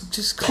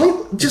 Just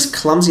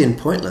clumsy and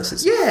pointless.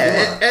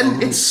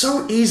 It's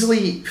so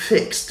easily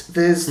fixed.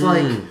 There's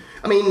the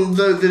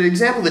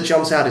example that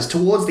jumps out is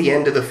towards the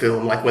end of the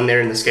film, like when they're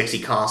in the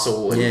Skeksis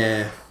castle.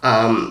 And,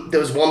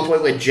 there was one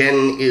point where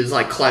Jen is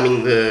like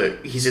climbing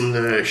he's in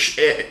the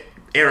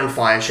air and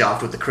fire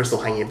shaft with the crystal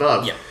hanging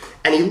above. Yeah.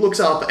 And he looks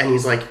up and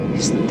he's like,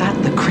 "Is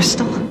that the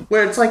crystal?"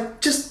 Where it's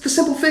like just the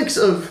simple fix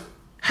of,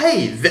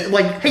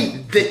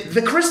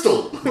 the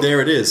crystal.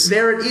 There it is.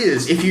 There it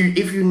is. If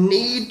you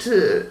need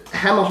to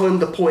hammer home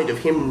the point of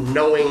him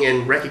knowing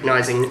and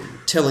recognizing...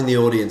 Telling the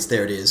audience,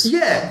 there it is.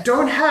 Yeah,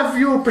 don't have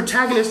your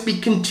protagonist be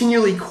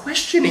continually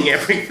questioning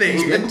everything.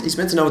 He's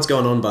meant to know what's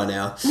going on by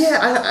now.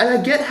 Yeah, and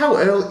I get how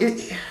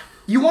early...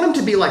 You want him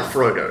to be like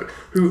Frodo,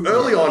 who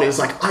early on is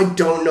like, I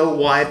don't know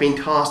why I've been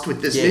tasked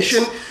with this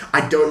mission.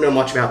 I don't know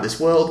much about this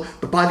world.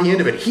 But by the end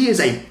of it, he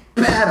is a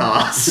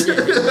badass. He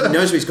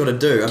knows what he's got to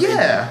do. I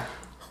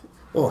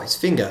mean, his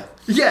finger.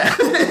 Yeah,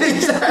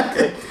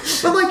 exactly.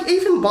 But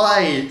even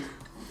by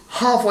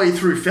halfway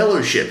through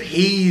Fellowship,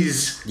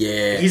 he's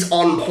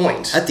on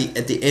point. At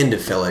the end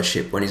of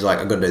Fellowship, when he's like,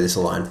 I've got to do this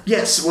alone.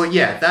 Yes, well,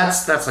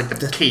 that's like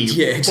the key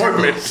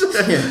moment.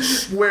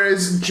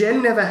 Whereas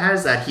Jen never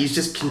has that. He's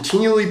just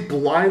continually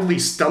blindly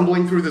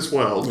stumbling through this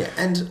world. Yeah,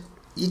 and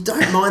you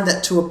don't mind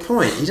that to a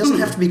point. He doesn't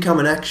have to become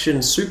an action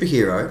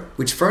superhero,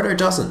 which Frodo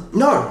doesn't.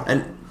 No.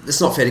 And it's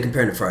not fair to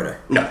compare him to Frodo.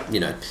 No.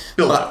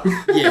 But,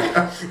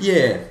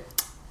 yeah.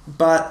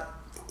 But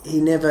he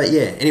never...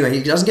 Yeah. Anyway,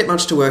 he doesn't get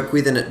much to work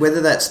with, and whether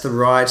that's the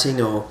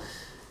writing or...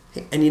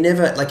 And you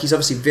never... he's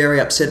obviously very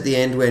upset at the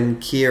end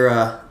when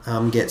Kira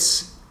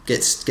gets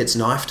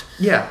knifed.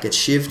 Yeah. Gets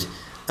shivved.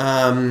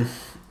 And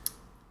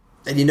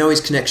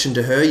his connection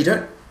to her. You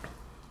don't...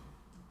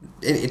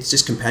 It's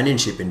just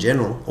companionship in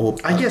general.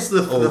 I guess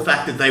the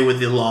fact that they were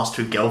the last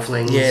two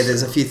Gelflings. Yeah,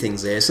 there's a few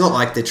things there. It's not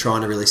like they're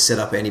trying to really set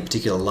up any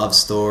particular love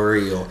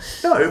story or...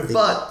 No,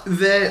 but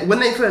when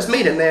they first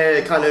meet and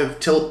they're kind of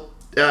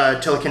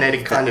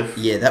telekinetic kind of...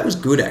 Yeah, that was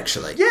good,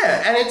 actually.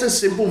 Yeah, and it's a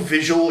simple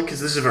visual, because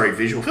this is a very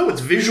visual film.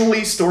 It's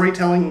visually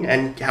storytelling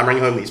and hammering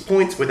home these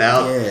points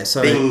without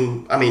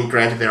being... I mean,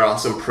 granted, there are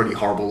some pretty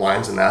horrible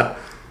lines in that.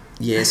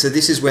 Yeah, so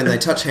this is when they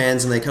touch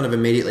hands and they kind of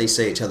immediately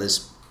see each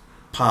other's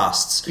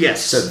pasts.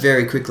 Yes. So it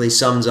very quickly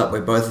sums up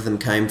where both of them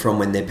came from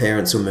when their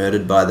parents were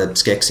murdered by the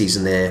Skeksis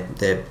and their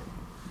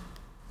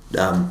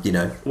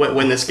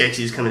when the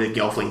Skeksis committed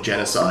Gelfling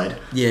genocide.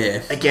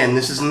 Yeah. Again,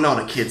 this is not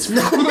a kid's film.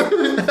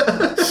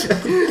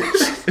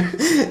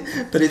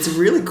 But it's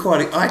really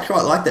I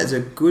quite like that. It's a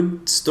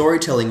good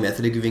storytelling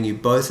method of giving you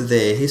both of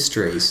their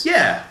histories.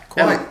 Yeah.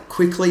 Quite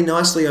quickly,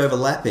 nicely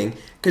overlapping.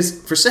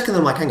 Because for a second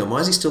I'm like, hang on, why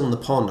is he still in the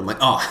pond? I'm like,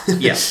 oh.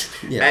 Yeah.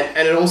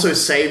 And it also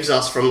saves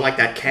us from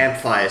that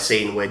campfire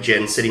scene where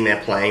Jen's sitting there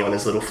playing on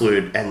his little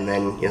flute and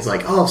then he's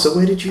like, oh, so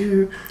where did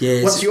you...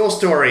 Yeah, what's your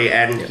story?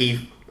 And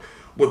he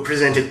would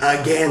present it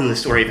again, the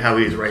story of how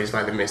he was raised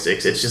by the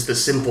Mystics. It's just the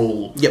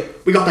simple...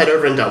 Yep. We got that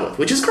over and done with,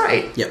 which is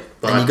great. Yep.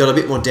 And you got a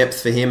bit more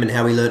depth for him and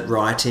how he learnt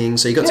writing.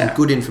 So you got some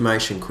good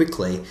information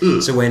quickly.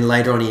 So when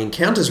later on he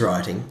encounters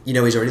writing,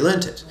 he's already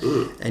learnt it.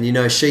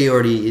 And she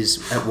already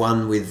is at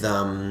one with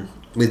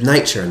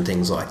nature and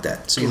things like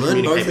that. So you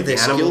learn both of their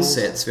skill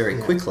sets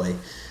very quickly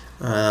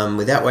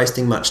without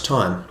wasting much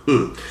time.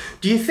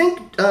 Do you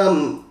think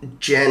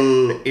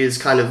Jen is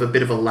kind of a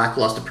bit of a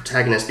lackluster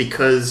protagonist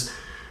because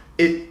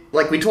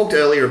like, we talked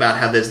earlier about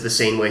how there's the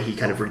scene where he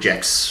kind of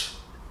rejects,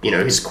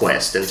 his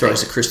quest and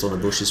throws a crystal in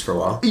the bushes for a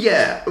while.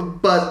 Yeah,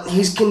 but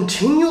he's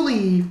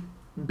continually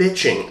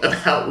bitching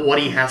about what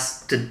he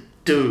has to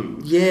do.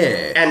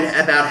 Yeah. And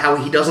about how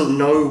he doesn't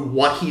know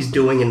what he's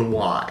doing and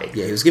why.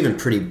 Yeah, he was given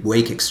pretty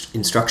weak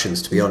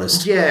instructions, to be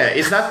honest. Yeah,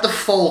 is that the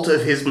fault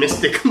of his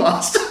mystic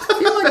master? I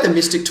feel like the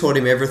mystic taught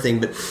him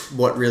everything, but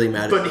what really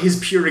mattered. But his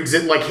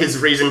his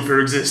reason for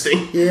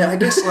existing. Yeah, I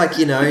guess,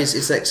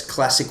 it's that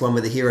classic one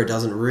where the hero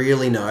doesn't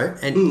really know,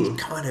 and he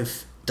kind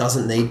of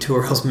doesn't need to,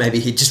 or else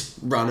maybe he'd just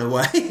run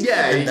away.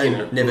 Yeah,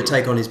 and never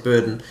take on his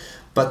burden.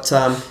 But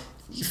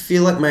you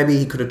feel like maybe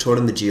he could have taught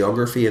him the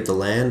geography of the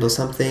land or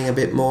something a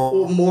bit more.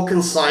 Or more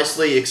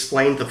concisely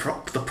explained the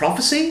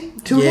prophecy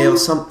to him? Yeah, or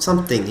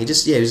something. He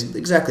was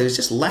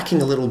just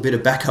lacking a little bit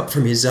of backup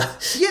from his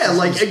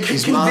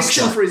his conviction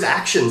master. for his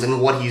actions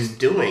and what he's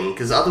doing,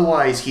 because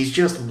otherwise he's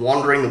just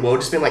wandering the world,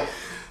 just being like,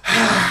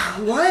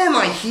 why am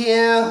I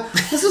here?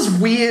 This is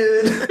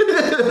weird.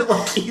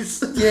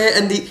 Yeah,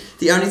 and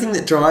the only thing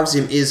that drives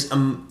him is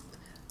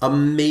a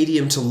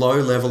medium to low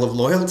level of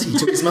loyalty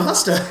to his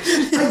master.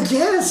 I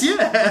guess,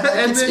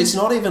 yeah. And it's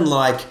not even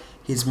like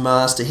his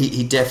master.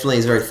 He definitely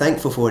is very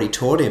thankful for what he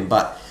taught him,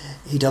 but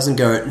he doesn't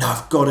go, no,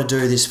 I've got to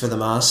do this for the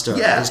master.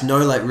 Yeah. There's no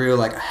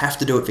real I have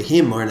to do it for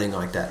him or anything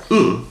like that.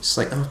 It's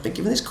like, I've been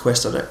given this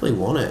quest, I don't really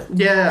want it.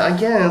 Yeah, I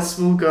guess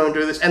we'll go and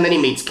do this. And then he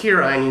meets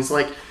Kira and he's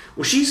like,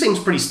 well, she seems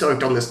pretty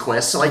stoked on this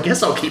quest, so I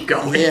guess I'll keep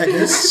going. Yeah, I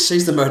guess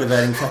she's the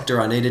motivating factor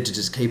I needed to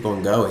just keep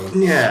on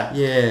going. Yeah.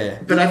 Yeah.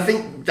 But I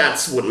think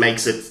that's what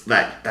makes it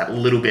that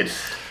little bit...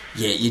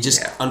 Yeah,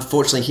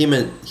 unfortunately,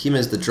 him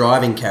as the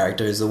driving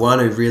character is the one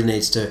who really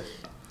needs to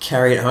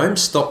carry it home,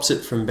 stops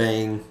it from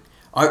being...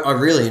 I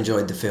really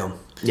enjoyed the film.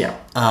 Yeah.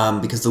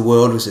 Because the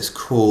world was just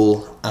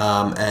cool,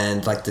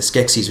 and, the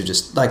Skeksis were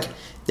just,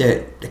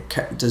 their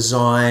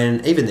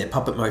design, even their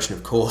puppet motion,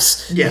 of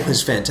course,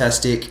 was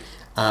fantastic.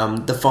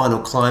 The final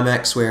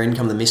climax where in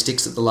come the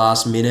mystics at the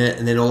last minute,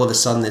 and then all of a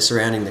sudden they're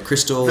surrounding the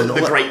crystal. The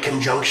Great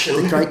Conjunction.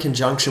 The Great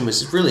Conjunction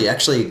was really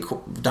actually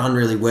done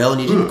really well,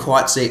 and you didn't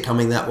quite see it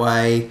coming that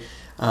way.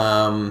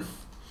 And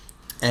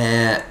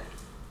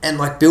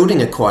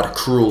building quite a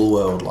cruel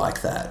world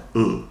like that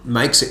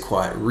makes it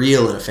quite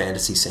real in a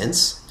fantasy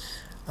sense.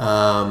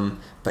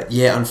 But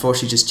yeah,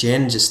 unfortunately,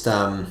 Jen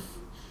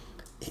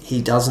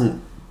he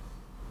doesn't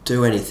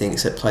do anything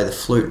except play the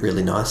flute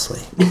really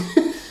nicely.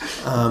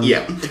 At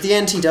the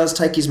end, he does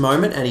take his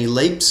moment and he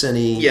leaps and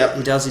he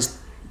does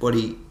what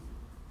he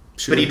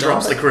should. But he have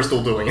drops done. the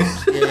crystal doing it.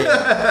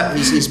 Yeah,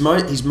 he's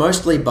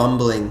mostly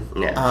bumbling,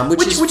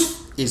 which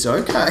is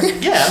okay.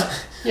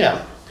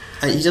 Yeah.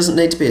 He doesn't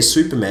need to be a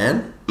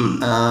Superman,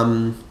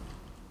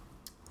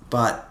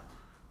 but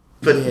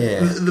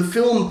the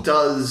film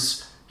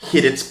does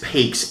hit its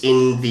peaks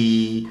in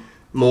the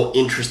more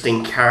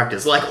interesting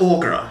characters, like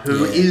Aughra,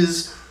 who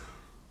is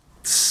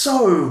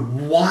so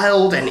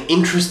wild and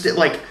interested.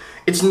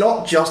 It's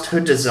not just her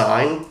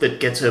design that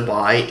gets her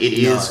by, it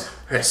is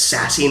her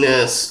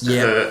sassiness,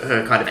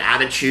 her kind of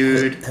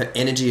attitude. Her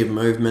energy of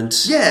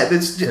movement. Yeah.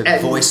 Her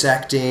voice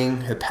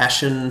acting, her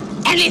passion.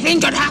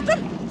 Anything could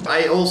happen.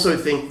 I also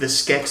think the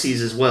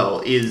Skeksis as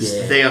well,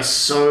 they are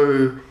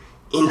so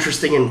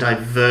interesting and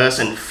diverse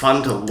and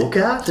fun to look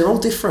at. They're all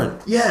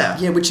different. Yeah.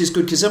 Yeah, which is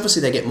good, because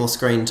obviously they get more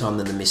screen time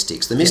than the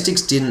Mystics. The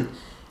Mystics didn't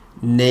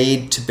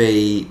need to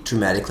be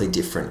dramatically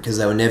different because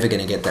they were never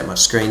going to get that much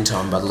screen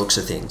time by the looks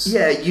of things.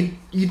 Yeah,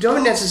 you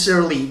don't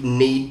necessarily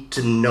need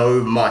to know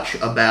much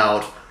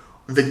about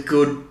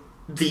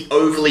the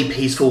overly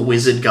peaceful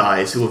wizard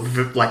guys who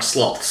are like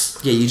sloths.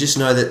 Yeah, you just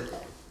know that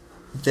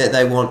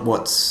they want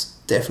what's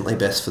definitely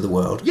best for the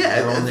world.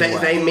 Yeah,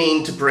 they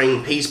mean to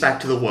bring peace back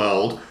to the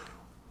world.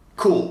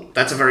 Cool.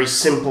 That's a very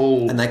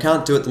simple... And they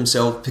can't do it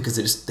themselves because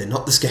they're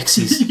not the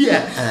Skeksis.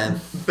 Yeah.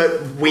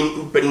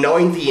 But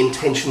knowing the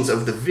intentions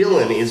of the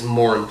villain is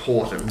more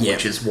important,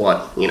 which is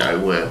what,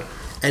 we're...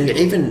 And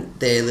even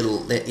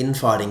their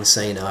infighting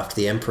scene after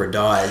the Emperor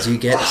dies, you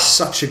get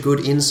such a good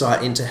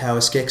insight into how a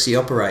Skeksis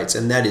operates,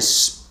 and that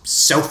is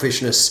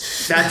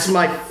selfishness. That's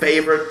my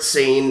favourite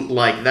scene.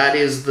 That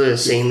is the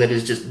scene that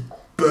is just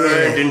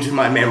burned into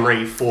my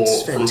memory from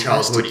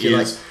childhood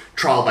is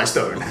Trial by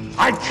Stone.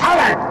 I tell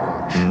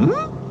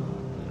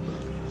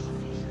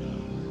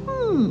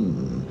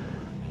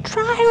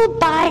Trial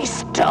by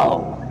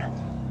stone.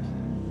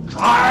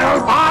 Trial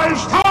by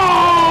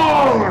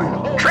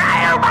stone!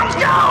 Trial by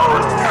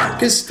stone!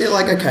 Because they're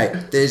like, okay,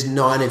 there's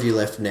 9 of you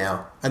left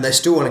now, and they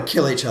still want to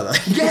kill each other.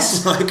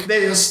 Yes,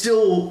 they're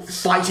still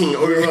fighting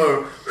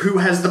over who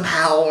has the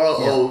power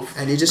of...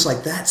 And you're just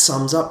like, that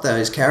sums up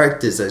those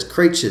characters, those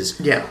creatures.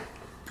 Yeah.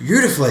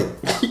 Beautifully.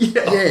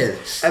 Yeah.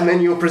 And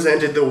then you're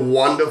presented the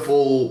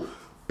wonderful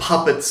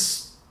puppets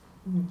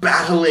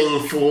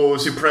battling for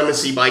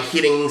supremacy by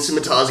hitting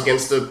scimitars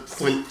against a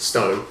flint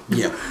stone.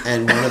 Yeah,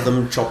 and one of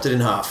them chopped it in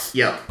half.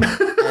 Yeah.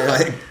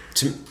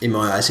 In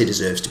my eyes, he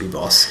deserves to be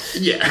boss.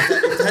 Yeah.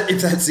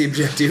 if that's the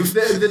objective.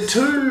 The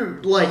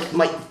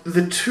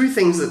two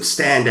things that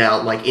stand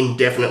out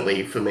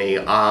indefinitely for me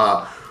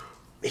are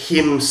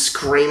him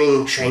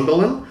screaming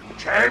Chamberlain.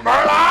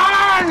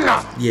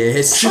 Chamberlain!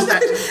 Yes.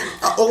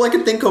 All I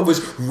could think of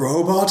was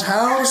Robot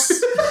House.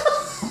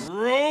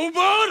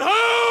 Robot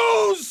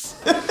House!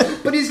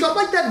 But he's got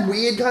like that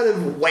weird kind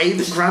of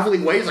gravelly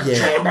waves, like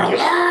Chamberlain.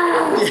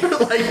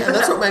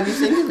 That's what made me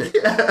think of it.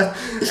 Yeah.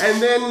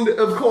 And then,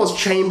 of course,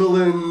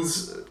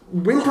 Chamberlain's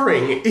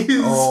whimpering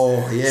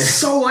is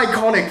so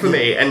iconic for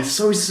me and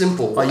so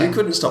simple. Oh, you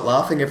couldn't stop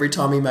laughing every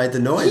time he made the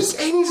noise.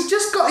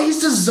 He's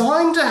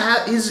designed to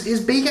have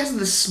his beak has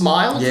this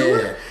smile to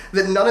it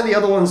that none of the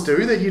other ones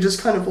do. That you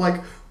just kind of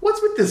like, what's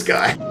with this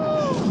guy?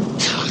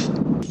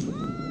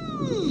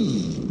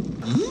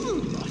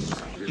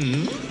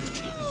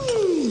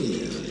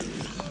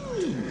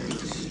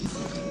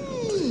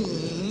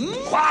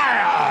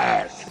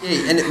 Quiet!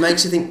 Yeah, and it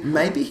makes you think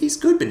maybe he's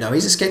good, but no,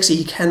 he's a Skeksis.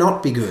 He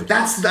cannot be good.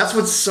 That's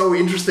what's so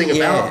interesting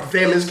about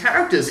them as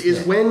characters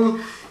is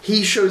when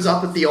he shows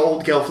up at the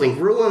old Gelfling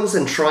ruins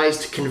and tries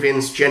to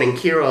convince Jen and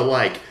Kira,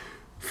 like,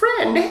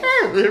 friend,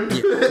 help.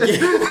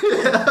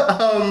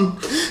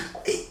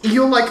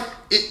 You're like,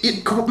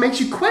 it makes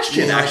you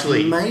question,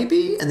 actually.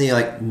 Maybe? And then you're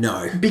like,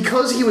 no.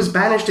 Because he was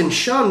banished and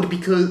shunned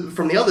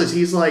from the others,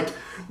 he's like,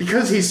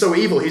 because he's so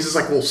evil, he's just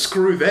like, well,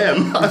 screw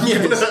them. I'm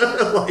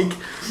gonna, like,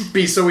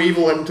 be so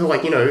evil and to,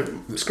 like,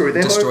 screw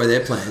them. Destroy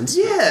their plans.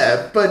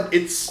 Yeah, but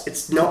it's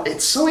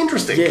so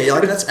interesting. Yeah,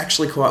 like, that's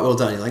actually quite well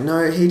done. You're like,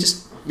 no, he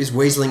just is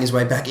weaseling his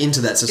way back into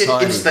that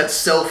society. It's that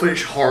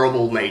selfish,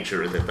 horrible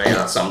nature that they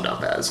are summed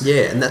up as.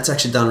 Yeah, and that's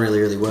actually done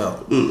really, really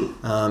well.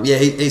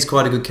 He's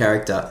quite a good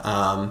character.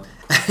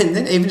 And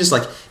then even just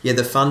like,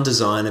 the fun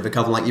design of a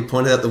couple, like you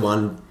pointed out the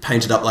one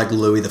painted up like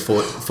Louis the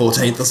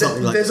 14th or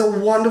something like that. There's a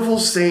wonderful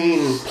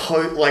scene,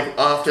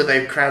 after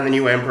they've crowned the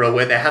new emperor,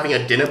 where they're having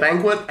a dinner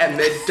banquet and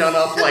they're done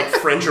up like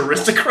French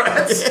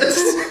aristocrats.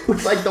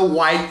 With like the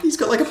white... He's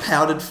got like a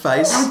powdered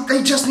face. Oh,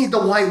 they just need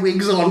the white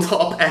wigs on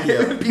top and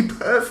it would be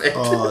perfect.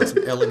 Oh, it's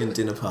an elegant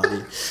dinner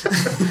party.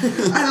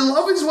 I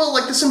love as well,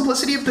 like the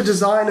simplicity of the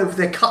design of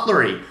their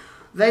cutlery.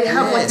 They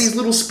have like these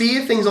little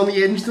spear things on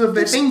the ends of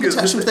their fingers.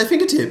 Attached with their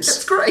fingertips.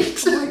 That's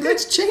great.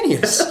 That's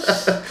genius.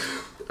 It's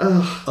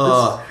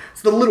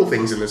the little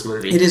things in this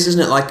movie. It is, isn't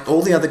it? Like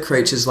all the other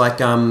creatures, like,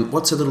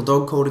 what's a little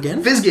dog called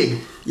again? Fizgig.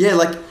 Yeah,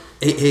 like,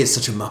 he is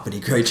such a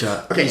muppety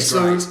creature. Okay,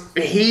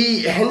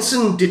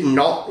 Henson did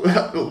not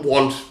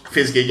want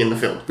Fizgig in the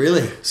film.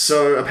 Really?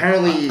 So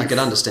apparently... I can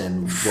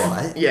understand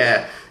why.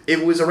 Yeah.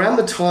 It was around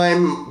the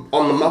time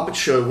on the Muppet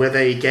Show where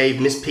they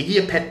gave Miss Piggy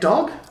a pet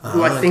dog,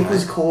 who I think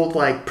was called,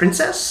 like,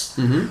 Princess.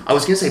 Mm-hmm. I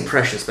was going to say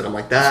Precious, but I'm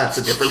like, that's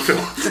a different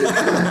film.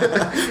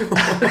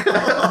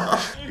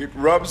 It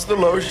rubs the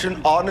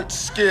lotion on its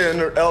skin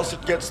or else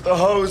it gets the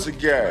hose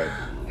again.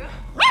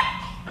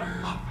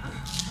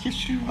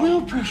 Yes, you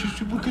will, Precious.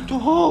 You will get the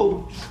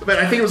hose. But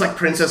I think it was like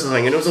Princess or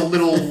something, and it was a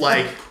little,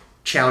 like,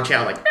 chow,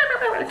 like,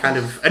 kind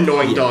of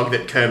annoying dog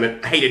that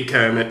Kermit hated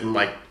Kermit and,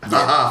 like,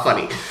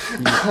 funny.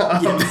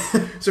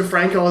 So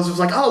Frank Oz was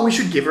like, oh, we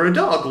should give her a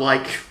dog,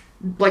 like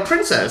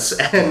Princess.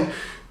 And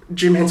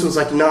Jim Henson was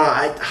like, no,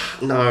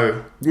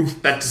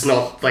 that does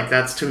not, like,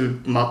 that's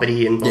too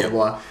Muppety and blah, blah,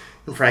 blah.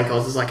 And Frank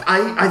Oz is like,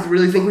 I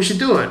really think we should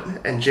do it.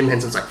 And Jim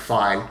Henson's like,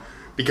 fine.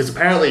 Because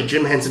apparently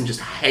Jim Henson just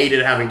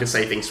hated having to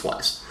say things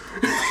twice.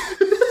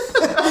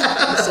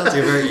 Sounds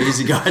like a very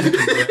easy guy to do.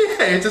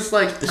 Yeah, it's just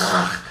like,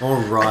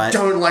 all right. I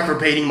don't like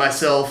repeating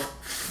myself.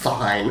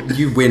 Fine.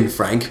 You win,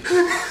 Frank.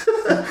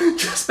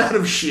 Just out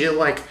of sheer,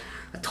 like,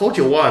 I told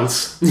you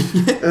once.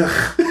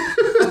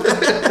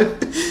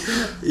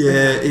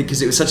 Yeah,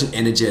 because it was such an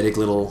energetic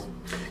little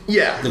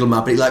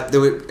Muppety. Like, there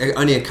were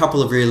only a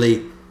couple of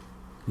really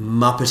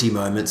Muppety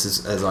moments,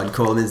 as I'd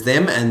call them, is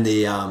them and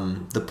the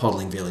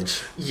Podling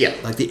Village. Yeah.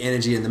 Like the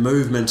energy and the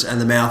movement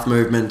and the mouth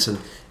movement and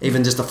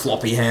even just the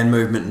floppy hand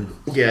movement.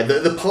 Yeah,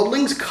 the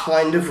Podlings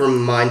kind of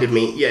reminded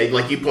me,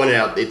 like you pointed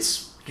out,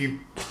 you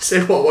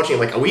said while watching,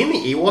 like, are we in the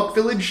Ewok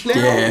village now?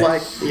 Yeah.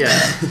 Like,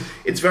 yeah.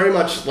 It's very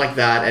much like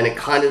that, and it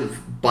kind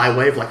of, by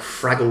way of, like,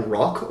 Fraggle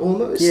Rock,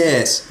 almost.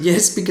 Yes,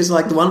 because,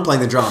 like, the one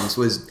playing the drums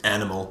was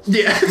Animal.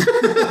 Yeah.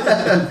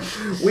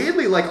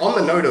 Weirdly, like, on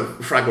the note of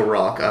Fraggle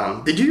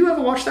Rock, did you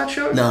ever watch that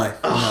show? No.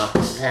 Oh,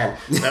 man.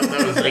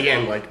 That was,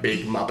 again, like,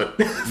 big Muppet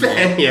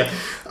fan here.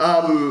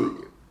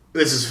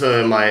 This is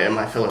for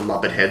my fellow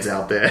Muppet heads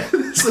out there.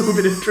 This little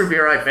bit of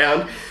trivia I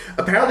found.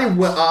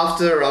 Apparently,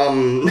 after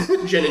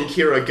Jen and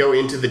Kira go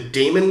into the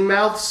demon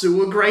mouth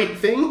sewer grate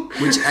thing,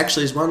 which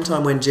actually is one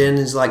time when Jen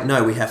is like,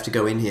 "No, we have to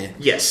go in here."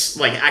 Yes,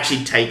 like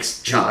actually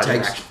takes charge.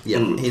 He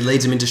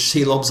leads him into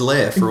Shelob's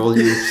lair for all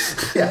you.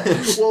 Yeah.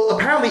 Well,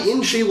 apparently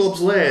in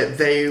Shelob's lair,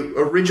 they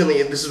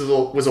originally, this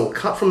was all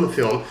cut from the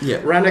film.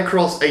 Yeah. Ran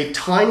across a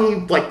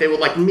tiny, like they were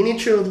like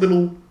miniature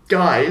little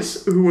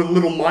guys who were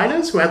little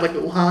miners who had like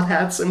little hard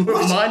hats and were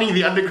mining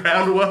the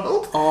underground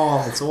world.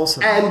 Oh, that's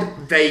awesome.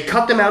 And they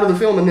cut them out of the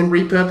film and then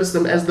repurposed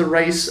them as the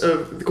race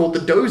called the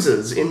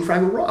Dozers in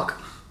Fraggle Rock.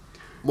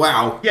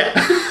 Wow. Yeah.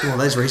 Well,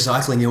 there's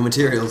recycling your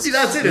materials. See,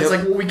 that's it. It's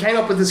like, well, we came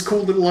up with this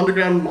cool little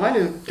underground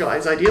miner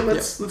guys idea.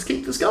 Let's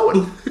keep this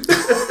going.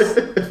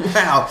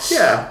 Wow.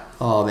 Yeah.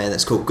 Oh man,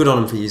 that's cool. Good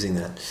on him for using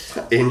that.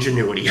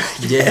 Ingenuity.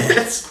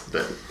 Yes.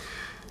 But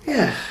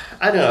Yeah,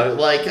 I don't know.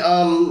 Like,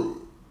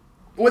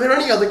 were there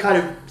any other kind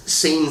of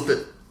scenes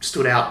that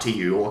stood out to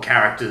you, or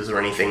characters, or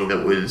anything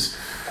that was?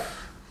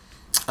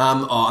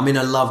 I mean,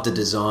 I love the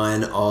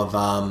design of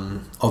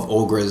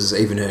Aughra's,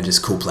 even her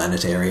just cool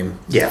planetarium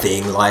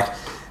thing. Like,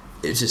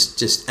 it's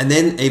just, and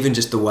then even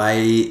just the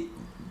way,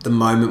 the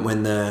moment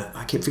when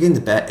I keep forgetting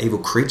the bad evil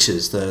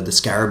creatures, the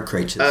scarab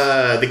creatures,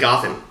 the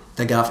Garthim.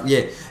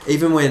 Yeah.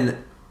 Even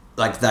when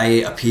like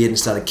they appeared and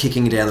started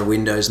kicking down the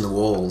windows and the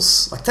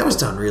walls, like that was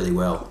done really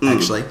well,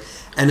 actually.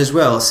 And as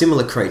well, a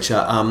similar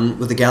creature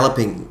with the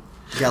galloping.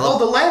 The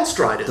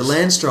Landstriders. The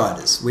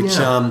Landstriders, which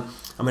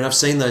I mean, I've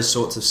seen those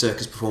sorts of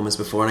circus performers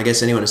before, and I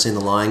guess anyone who's seen The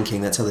Lion King,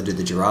 that's how they do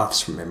the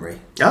giraffes from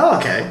memory. Oh,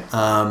 okay.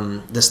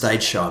 The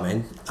stage show, I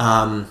mean.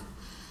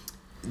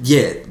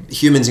 Yeah,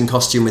 humans in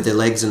costume with their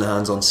legs and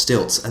arms on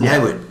stilts, and they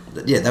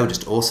were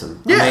just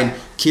awesome. Yeah. I mean,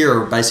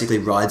 Kira basically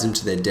rides them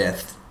to their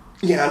death.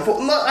 Yeah,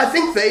 I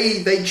think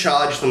they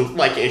charge them,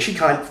 like, she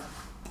kind of...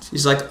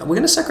 She's like, we're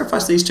going to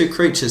sacrifice these two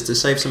creatures to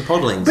save some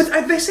podlings.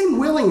 But they seem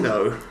willing,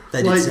 though.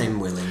 They did seem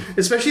willing.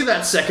 Especially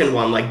that second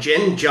one. Like,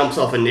 Jen jumps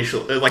off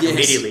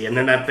immediately, and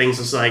then that thing's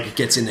just like...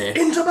 Gets in there.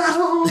 Into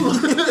battle!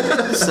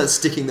 Starts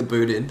sticking the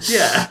boot in.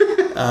 Yeah.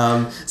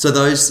 So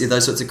those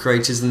sorts of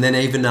creatures, and then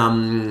even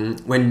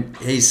when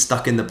he's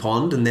stuck in the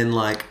pond, and then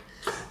like...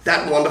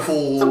 That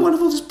wonderful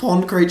just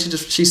pond creature,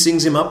 she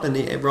sings him up, and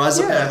he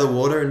rises up out of the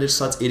water and just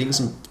starts eating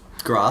some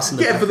grass in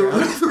the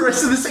background. For the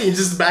rest of the scene,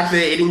 just back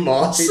there eating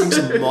moss. Eating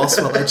some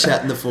moss while they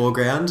chat in the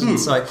foreground. And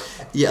so,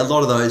 a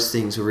lot of those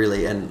things were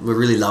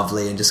really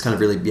lovely, and just kind of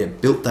really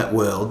built that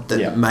world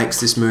that makes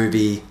this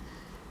movie,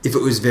 if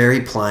it was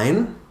very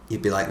plain,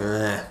 you'd be like,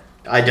 eh.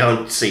 I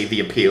don't see the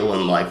appeal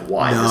and like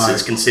why this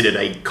is considered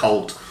a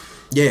cult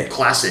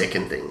classic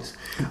and things.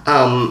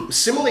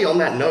 Similarly, on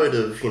that note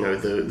of,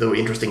 the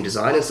interesting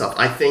design and stuff,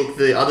 I think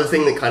the other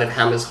thing that kind of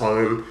hammers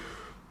home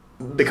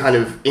the kind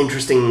of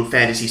interesting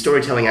fantasy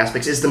storytelling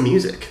aspects is the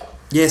music.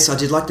 Yes, I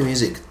did like the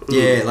music.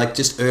 Yeah, like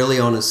just early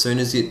on, as soon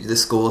as the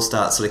score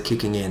starts sort of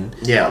kicking in.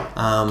 Yeah.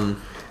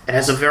 It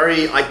has a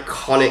very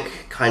iconic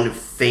kind of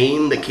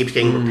theme that keeps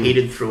getting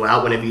repeated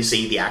throughout whenever you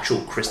see the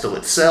actual crystal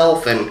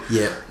itself, and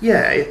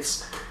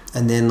it's...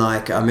 And then,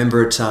 like, I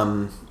remember it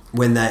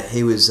when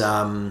he was...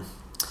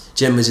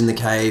 Jen was in the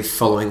cave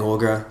following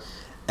Aughra,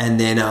 and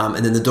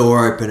then the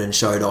door opened and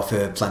showed off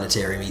her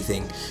planetarium-y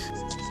thing.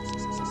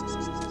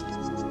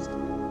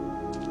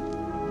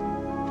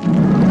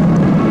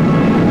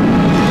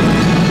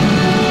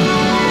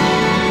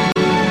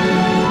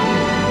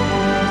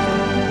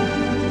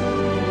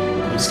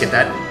 Get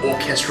that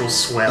orchestral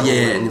swell.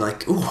 Yeah, and you're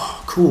like,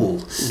 oh,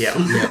 cool. Yeah.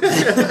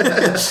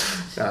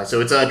 So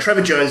it's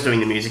Trevor Jones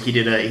doing the music. He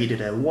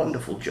did a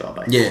wonderful job,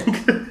 I think.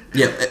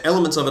 Yeah.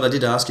 Elements of it, I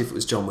did ask you if it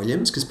was John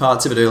Williams, because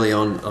parts of it early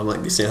on, I'm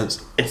like, this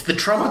sounds... It's the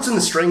trumpets and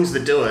the strings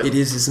that do it. It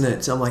is, isn't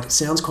it? So I'm like, it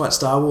sounds quite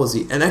Star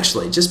Warsy. And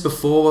actually, just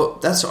before...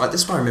 That's why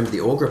I remember the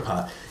Aughra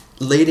part.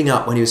 Leading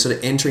up, when he was sort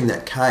of entering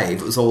that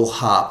cave, it was all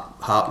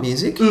harp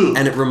music,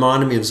 and it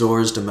reminded me of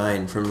Zora's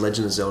Domain from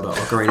Legend of Zelda: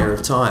 Ocarina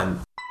of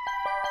Time.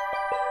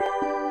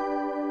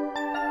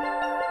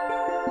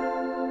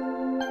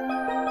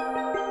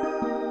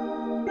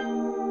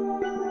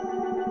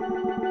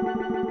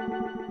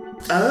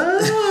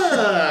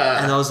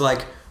 And I was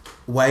like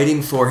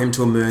waiting for him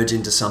to emerge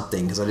into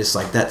something, because I just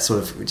like that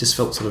sort of, it just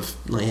felt sort of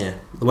the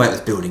way it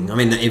was building. I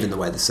mean, even the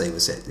way the scene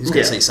was set, he's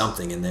going to see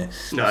something in there.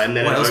 No, and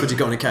then why else would you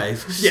go in a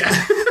cave? Yeah.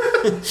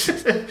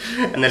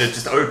 And then it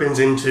just opens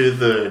into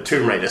the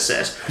Tomb Raider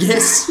set.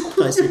 Yes,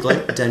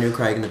 basically. Daniel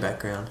Craig in the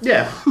background.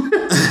 Yeah.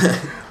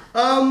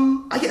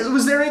 I guess,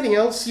 was there anything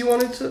else you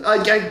wanted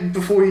to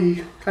before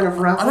we kind of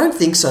wrap up? I don't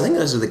think so. I think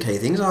those are the key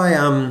things.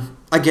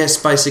 I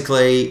guess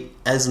basically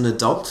as an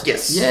adult,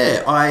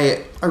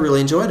 I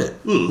really enjoyed it.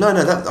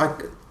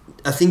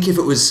 I think if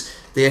it was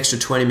the extra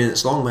 20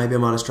 minutes long, maybe I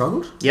might have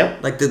struggled.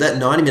 Yep. Like that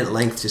 90-minute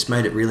length just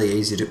made it really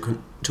easy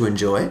to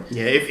enjoy.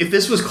 Yeah, if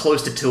this was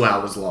close to 2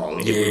 hours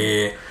long.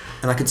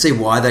 And I could see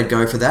why they'd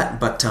go for that,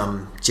 but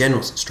Jen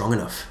wasn't strong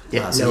enough.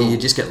 So you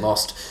just get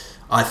lost,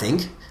 I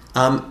think.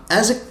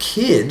 As a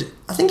kid,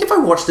 I think if I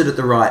watched it at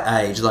the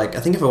right age, like I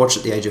think if I watched it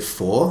at the age of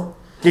 4,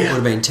 I would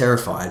have been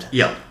terrified.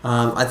 Yeah.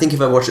 I think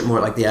if I watched it more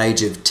at like the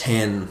age of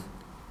 10,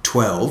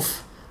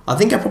 12, I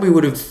think I probably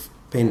would have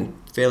been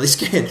fairly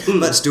scared,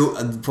 but still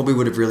I probably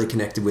would have really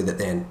connected with it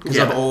then, because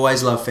I've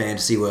always loved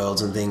fantasy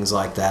worlds and things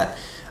like that.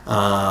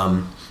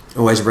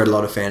 Always read a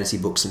lot of fantasy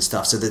books and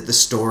stuff, so that the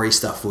story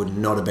stuff would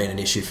not have been an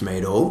issue for me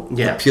at all.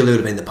 It purely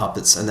would have been the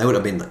puppets, and they would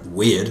have been like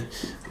weird,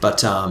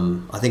 but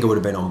I think I would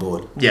have been on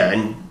board. Yeah,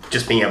 and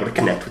just being able to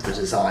connect with the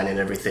design and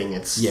everything,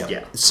 it's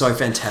so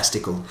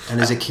fantastical. And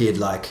as a kid,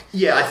 like...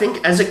 Yeah, I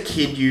think as a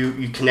kid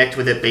you connect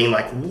with it being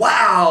like,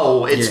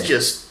 wow, it's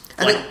just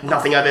like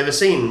nothing I've ever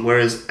seen,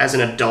 whereas as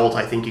an adult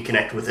I think you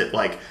connect with it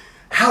like,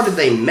 how did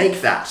they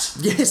make that?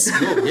 Yes,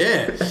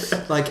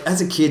 like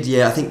as a kid,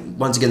 I think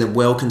once again the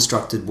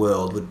well-constructed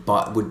world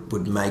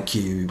would make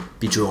you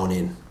be drawn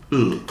in.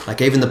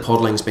 Like even the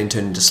podlings being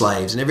turned into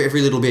slaves, and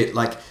every little bit,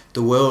 like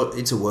the world,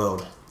 it's a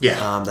world.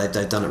 Yeah.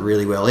 They've done it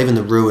really well. Even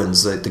the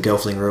ruins, the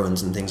Gelfling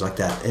ruins and things like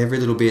that. Every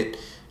little bit,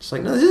 just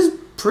like, no, this is a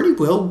pretty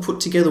well put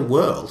together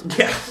world.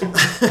 Yeah.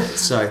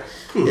 So,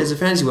 as a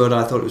fantasy world,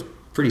 I thought it was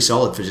pretty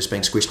solid for just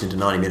being squished into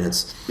 90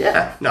 minutes.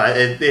 Yeah. No,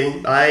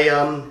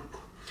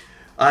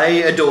 I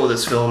adore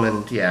this film,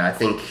 and yeah, I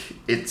think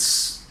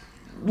it's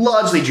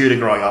largely due to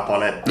growing up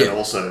on it, and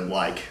also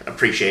like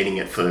appreciating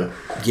it for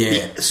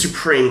the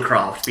supreme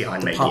craft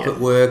behind making it. Puppet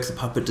work, the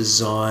puppet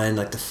design,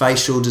 like the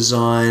facial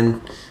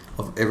design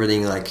of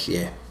everything, like,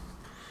 yeah.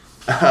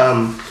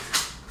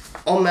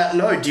 On that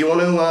note, do you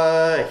want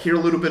to hear a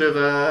little bit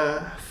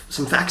of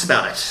some facts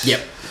about it? Yep.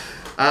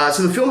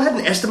 So the film had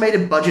an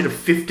estimated budget of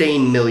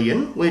 $15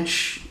 million,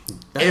 which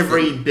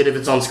every bit of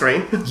it's on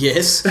screen.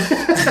 Yes.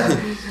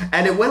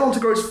 And it went on to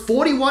gross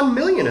 $41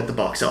 million at the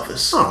box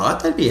office. All right,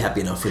 they'd be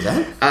happy enough with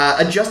that.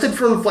 Adjusted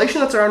for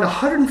inflation, that's around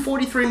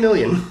 $143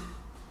 million.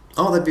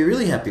 Oh, they'd be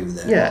really happy with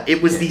that. Yeah,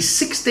 it was the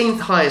 16th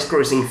highest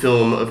grossing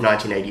film of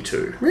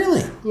 1982.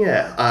 Really?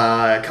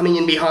 Yeah. Coming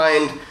in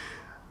behind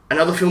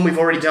another film we've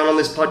already done on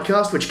this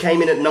podcast, which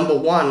came in at number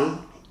 1,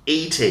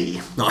 E.T.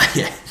 Oh,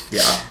 yeah.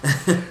 Yeah.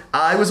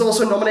 It was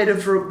also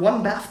nominated for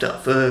 1 BAFTA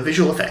for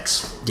visual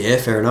effects. Yeah,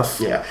 fair enough.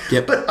 Yeah.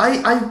 Yep. But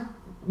I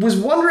was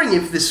wondering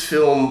if this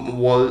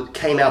film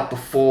came out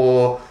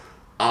before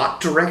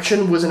art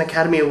direction was an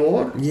Academy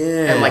Award.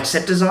 Yeah. And like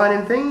set design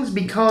and things,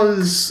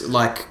 because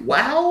like,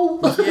 wow.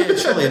 Yeah,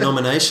 surely a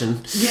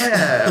nomination.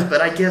 Yeah,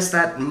 but I guess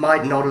that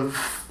might not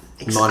have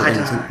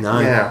No.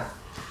 Yeah.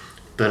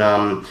 But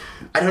I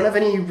don't have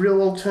any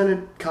real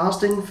alternate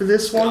casting for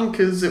this one,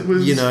 because it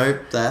was... You know,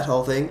 that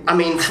whole thing. I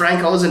mean,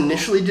 Frank Oz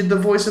initially did the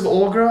voice of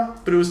Aughra,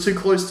 but it was too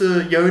close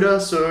to Yoda,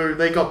 so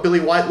they got Billie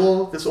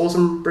Whitelaw, this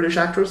awesome British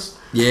actress.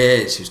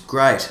 Yeah, she's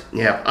great.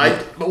 Yeah,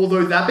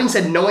 although that being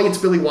said, knowing it's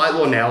Billie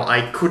Whitelaw now,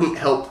 I couldn't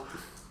help...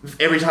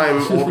 Every time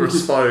Aughra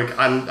spoke,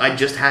 I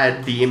just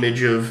had the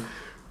image of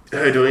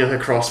her doing her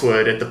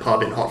crossword at the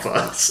pub in Hot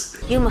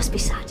Fuzz. You must be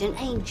Sergeant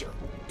Angel.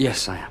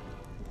 Yes, I am.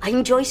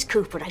 I'm Joyce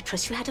Cooper. I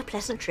trust you had a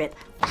pleasant trip.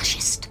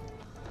 Fascist.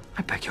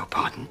 I beg your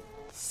pardon?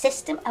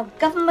 System of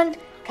government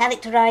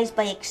characterized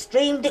by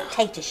extreme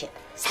dictatorship.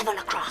 7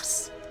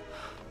 across.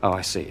 Oh,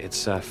 I see.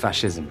 It's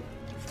fascism.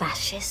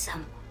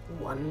 Fascism.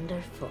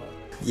 Wonderful.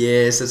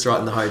 Yes, that's right,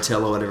 in the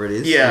hotel or whatever it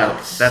is. Yeah,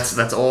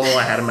 that's all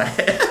I had in my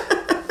head.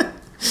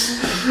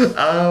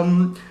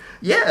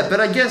 Yeah, but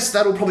I guess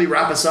that'll probably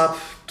wrap us up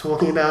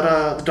talking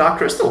about The Dark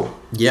Crystal.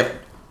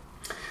 Yep.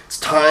 It's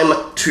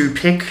time to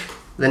pick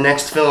the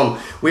next film.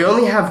 We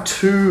only have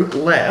 2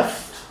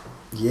 left.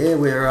 Yeah,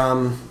 we're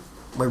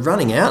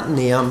running out in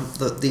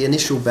the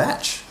initial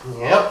batch.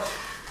 Yep.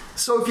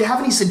 So if you have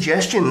any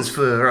suggestions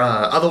for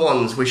other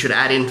ones we should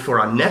add in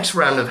for our next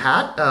round of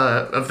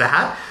the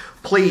hat,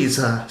 please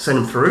send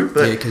them through.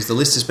 But, yeah, because the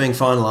list is being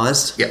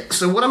finalised. Yeah.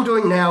 So what I'm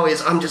doing now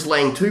is I'm just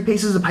laying 2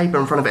 pieces of paper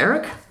in front of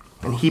Eric,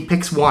 and he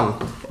picks one,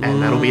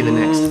 and that'll be the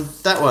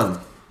next. That one.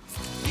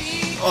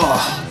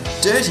 Oh,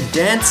 Dirty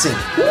Dancing.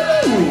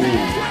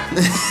 Ooh.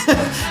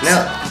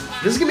 Now,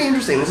 this is going to be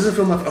interesting. This is a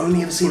film I've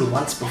only ever seen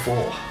once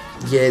before.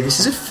 Yeah,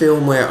 this is a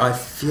film where I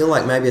feel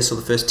like maybe I saw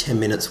the first 10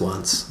 minutes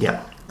once.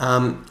 Yeah.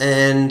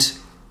 And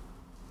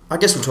I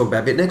guess we'll talk about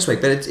it a bit next week,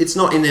 but it's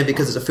not in there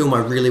because it's a film I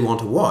really want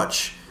to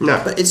watch. No.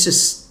 But it's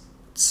just,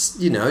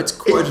 it's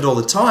quoted all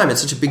the time. It's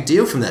such a big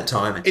deal from that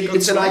time.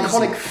 It's an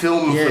iconic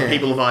film for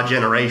people of our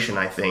generation,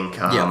 I think.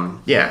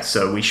 Yeah,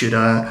 so we should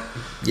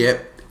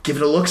give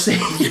it a look-see.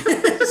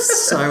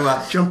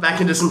 So jump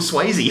back into some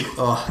Swayze.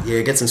 Oh,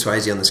 yeah, get some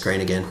Swayze on the screen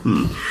again.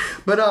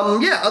 But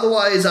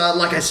otherwise,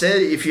 like I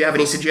said, if you have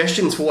any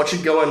suggestions for what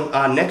should go in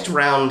our next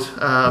round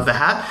of the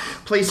hat,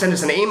 please send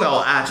us an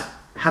email at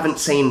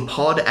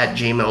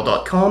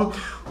haven'tseenpod@gmail.com,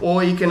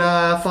 or you can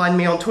find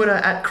me on Twitter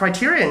at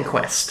Criterion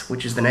Quest,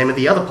 which is the name of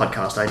the other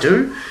podcast I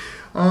do.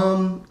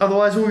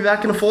 Otherwise, we'll be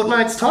back in a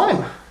fortnight's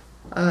time.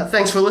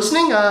 Thanks for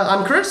listening.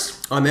 I'm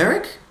Chris. I'm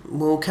Eric.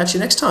 We'll catch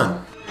you next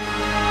time.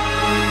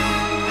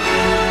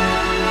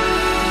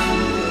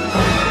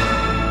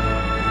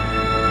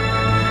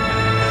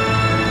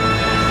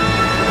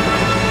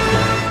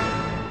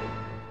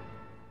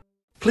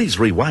 Please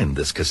rewind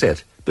this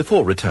cassette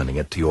before returning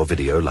it to your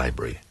video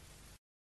library.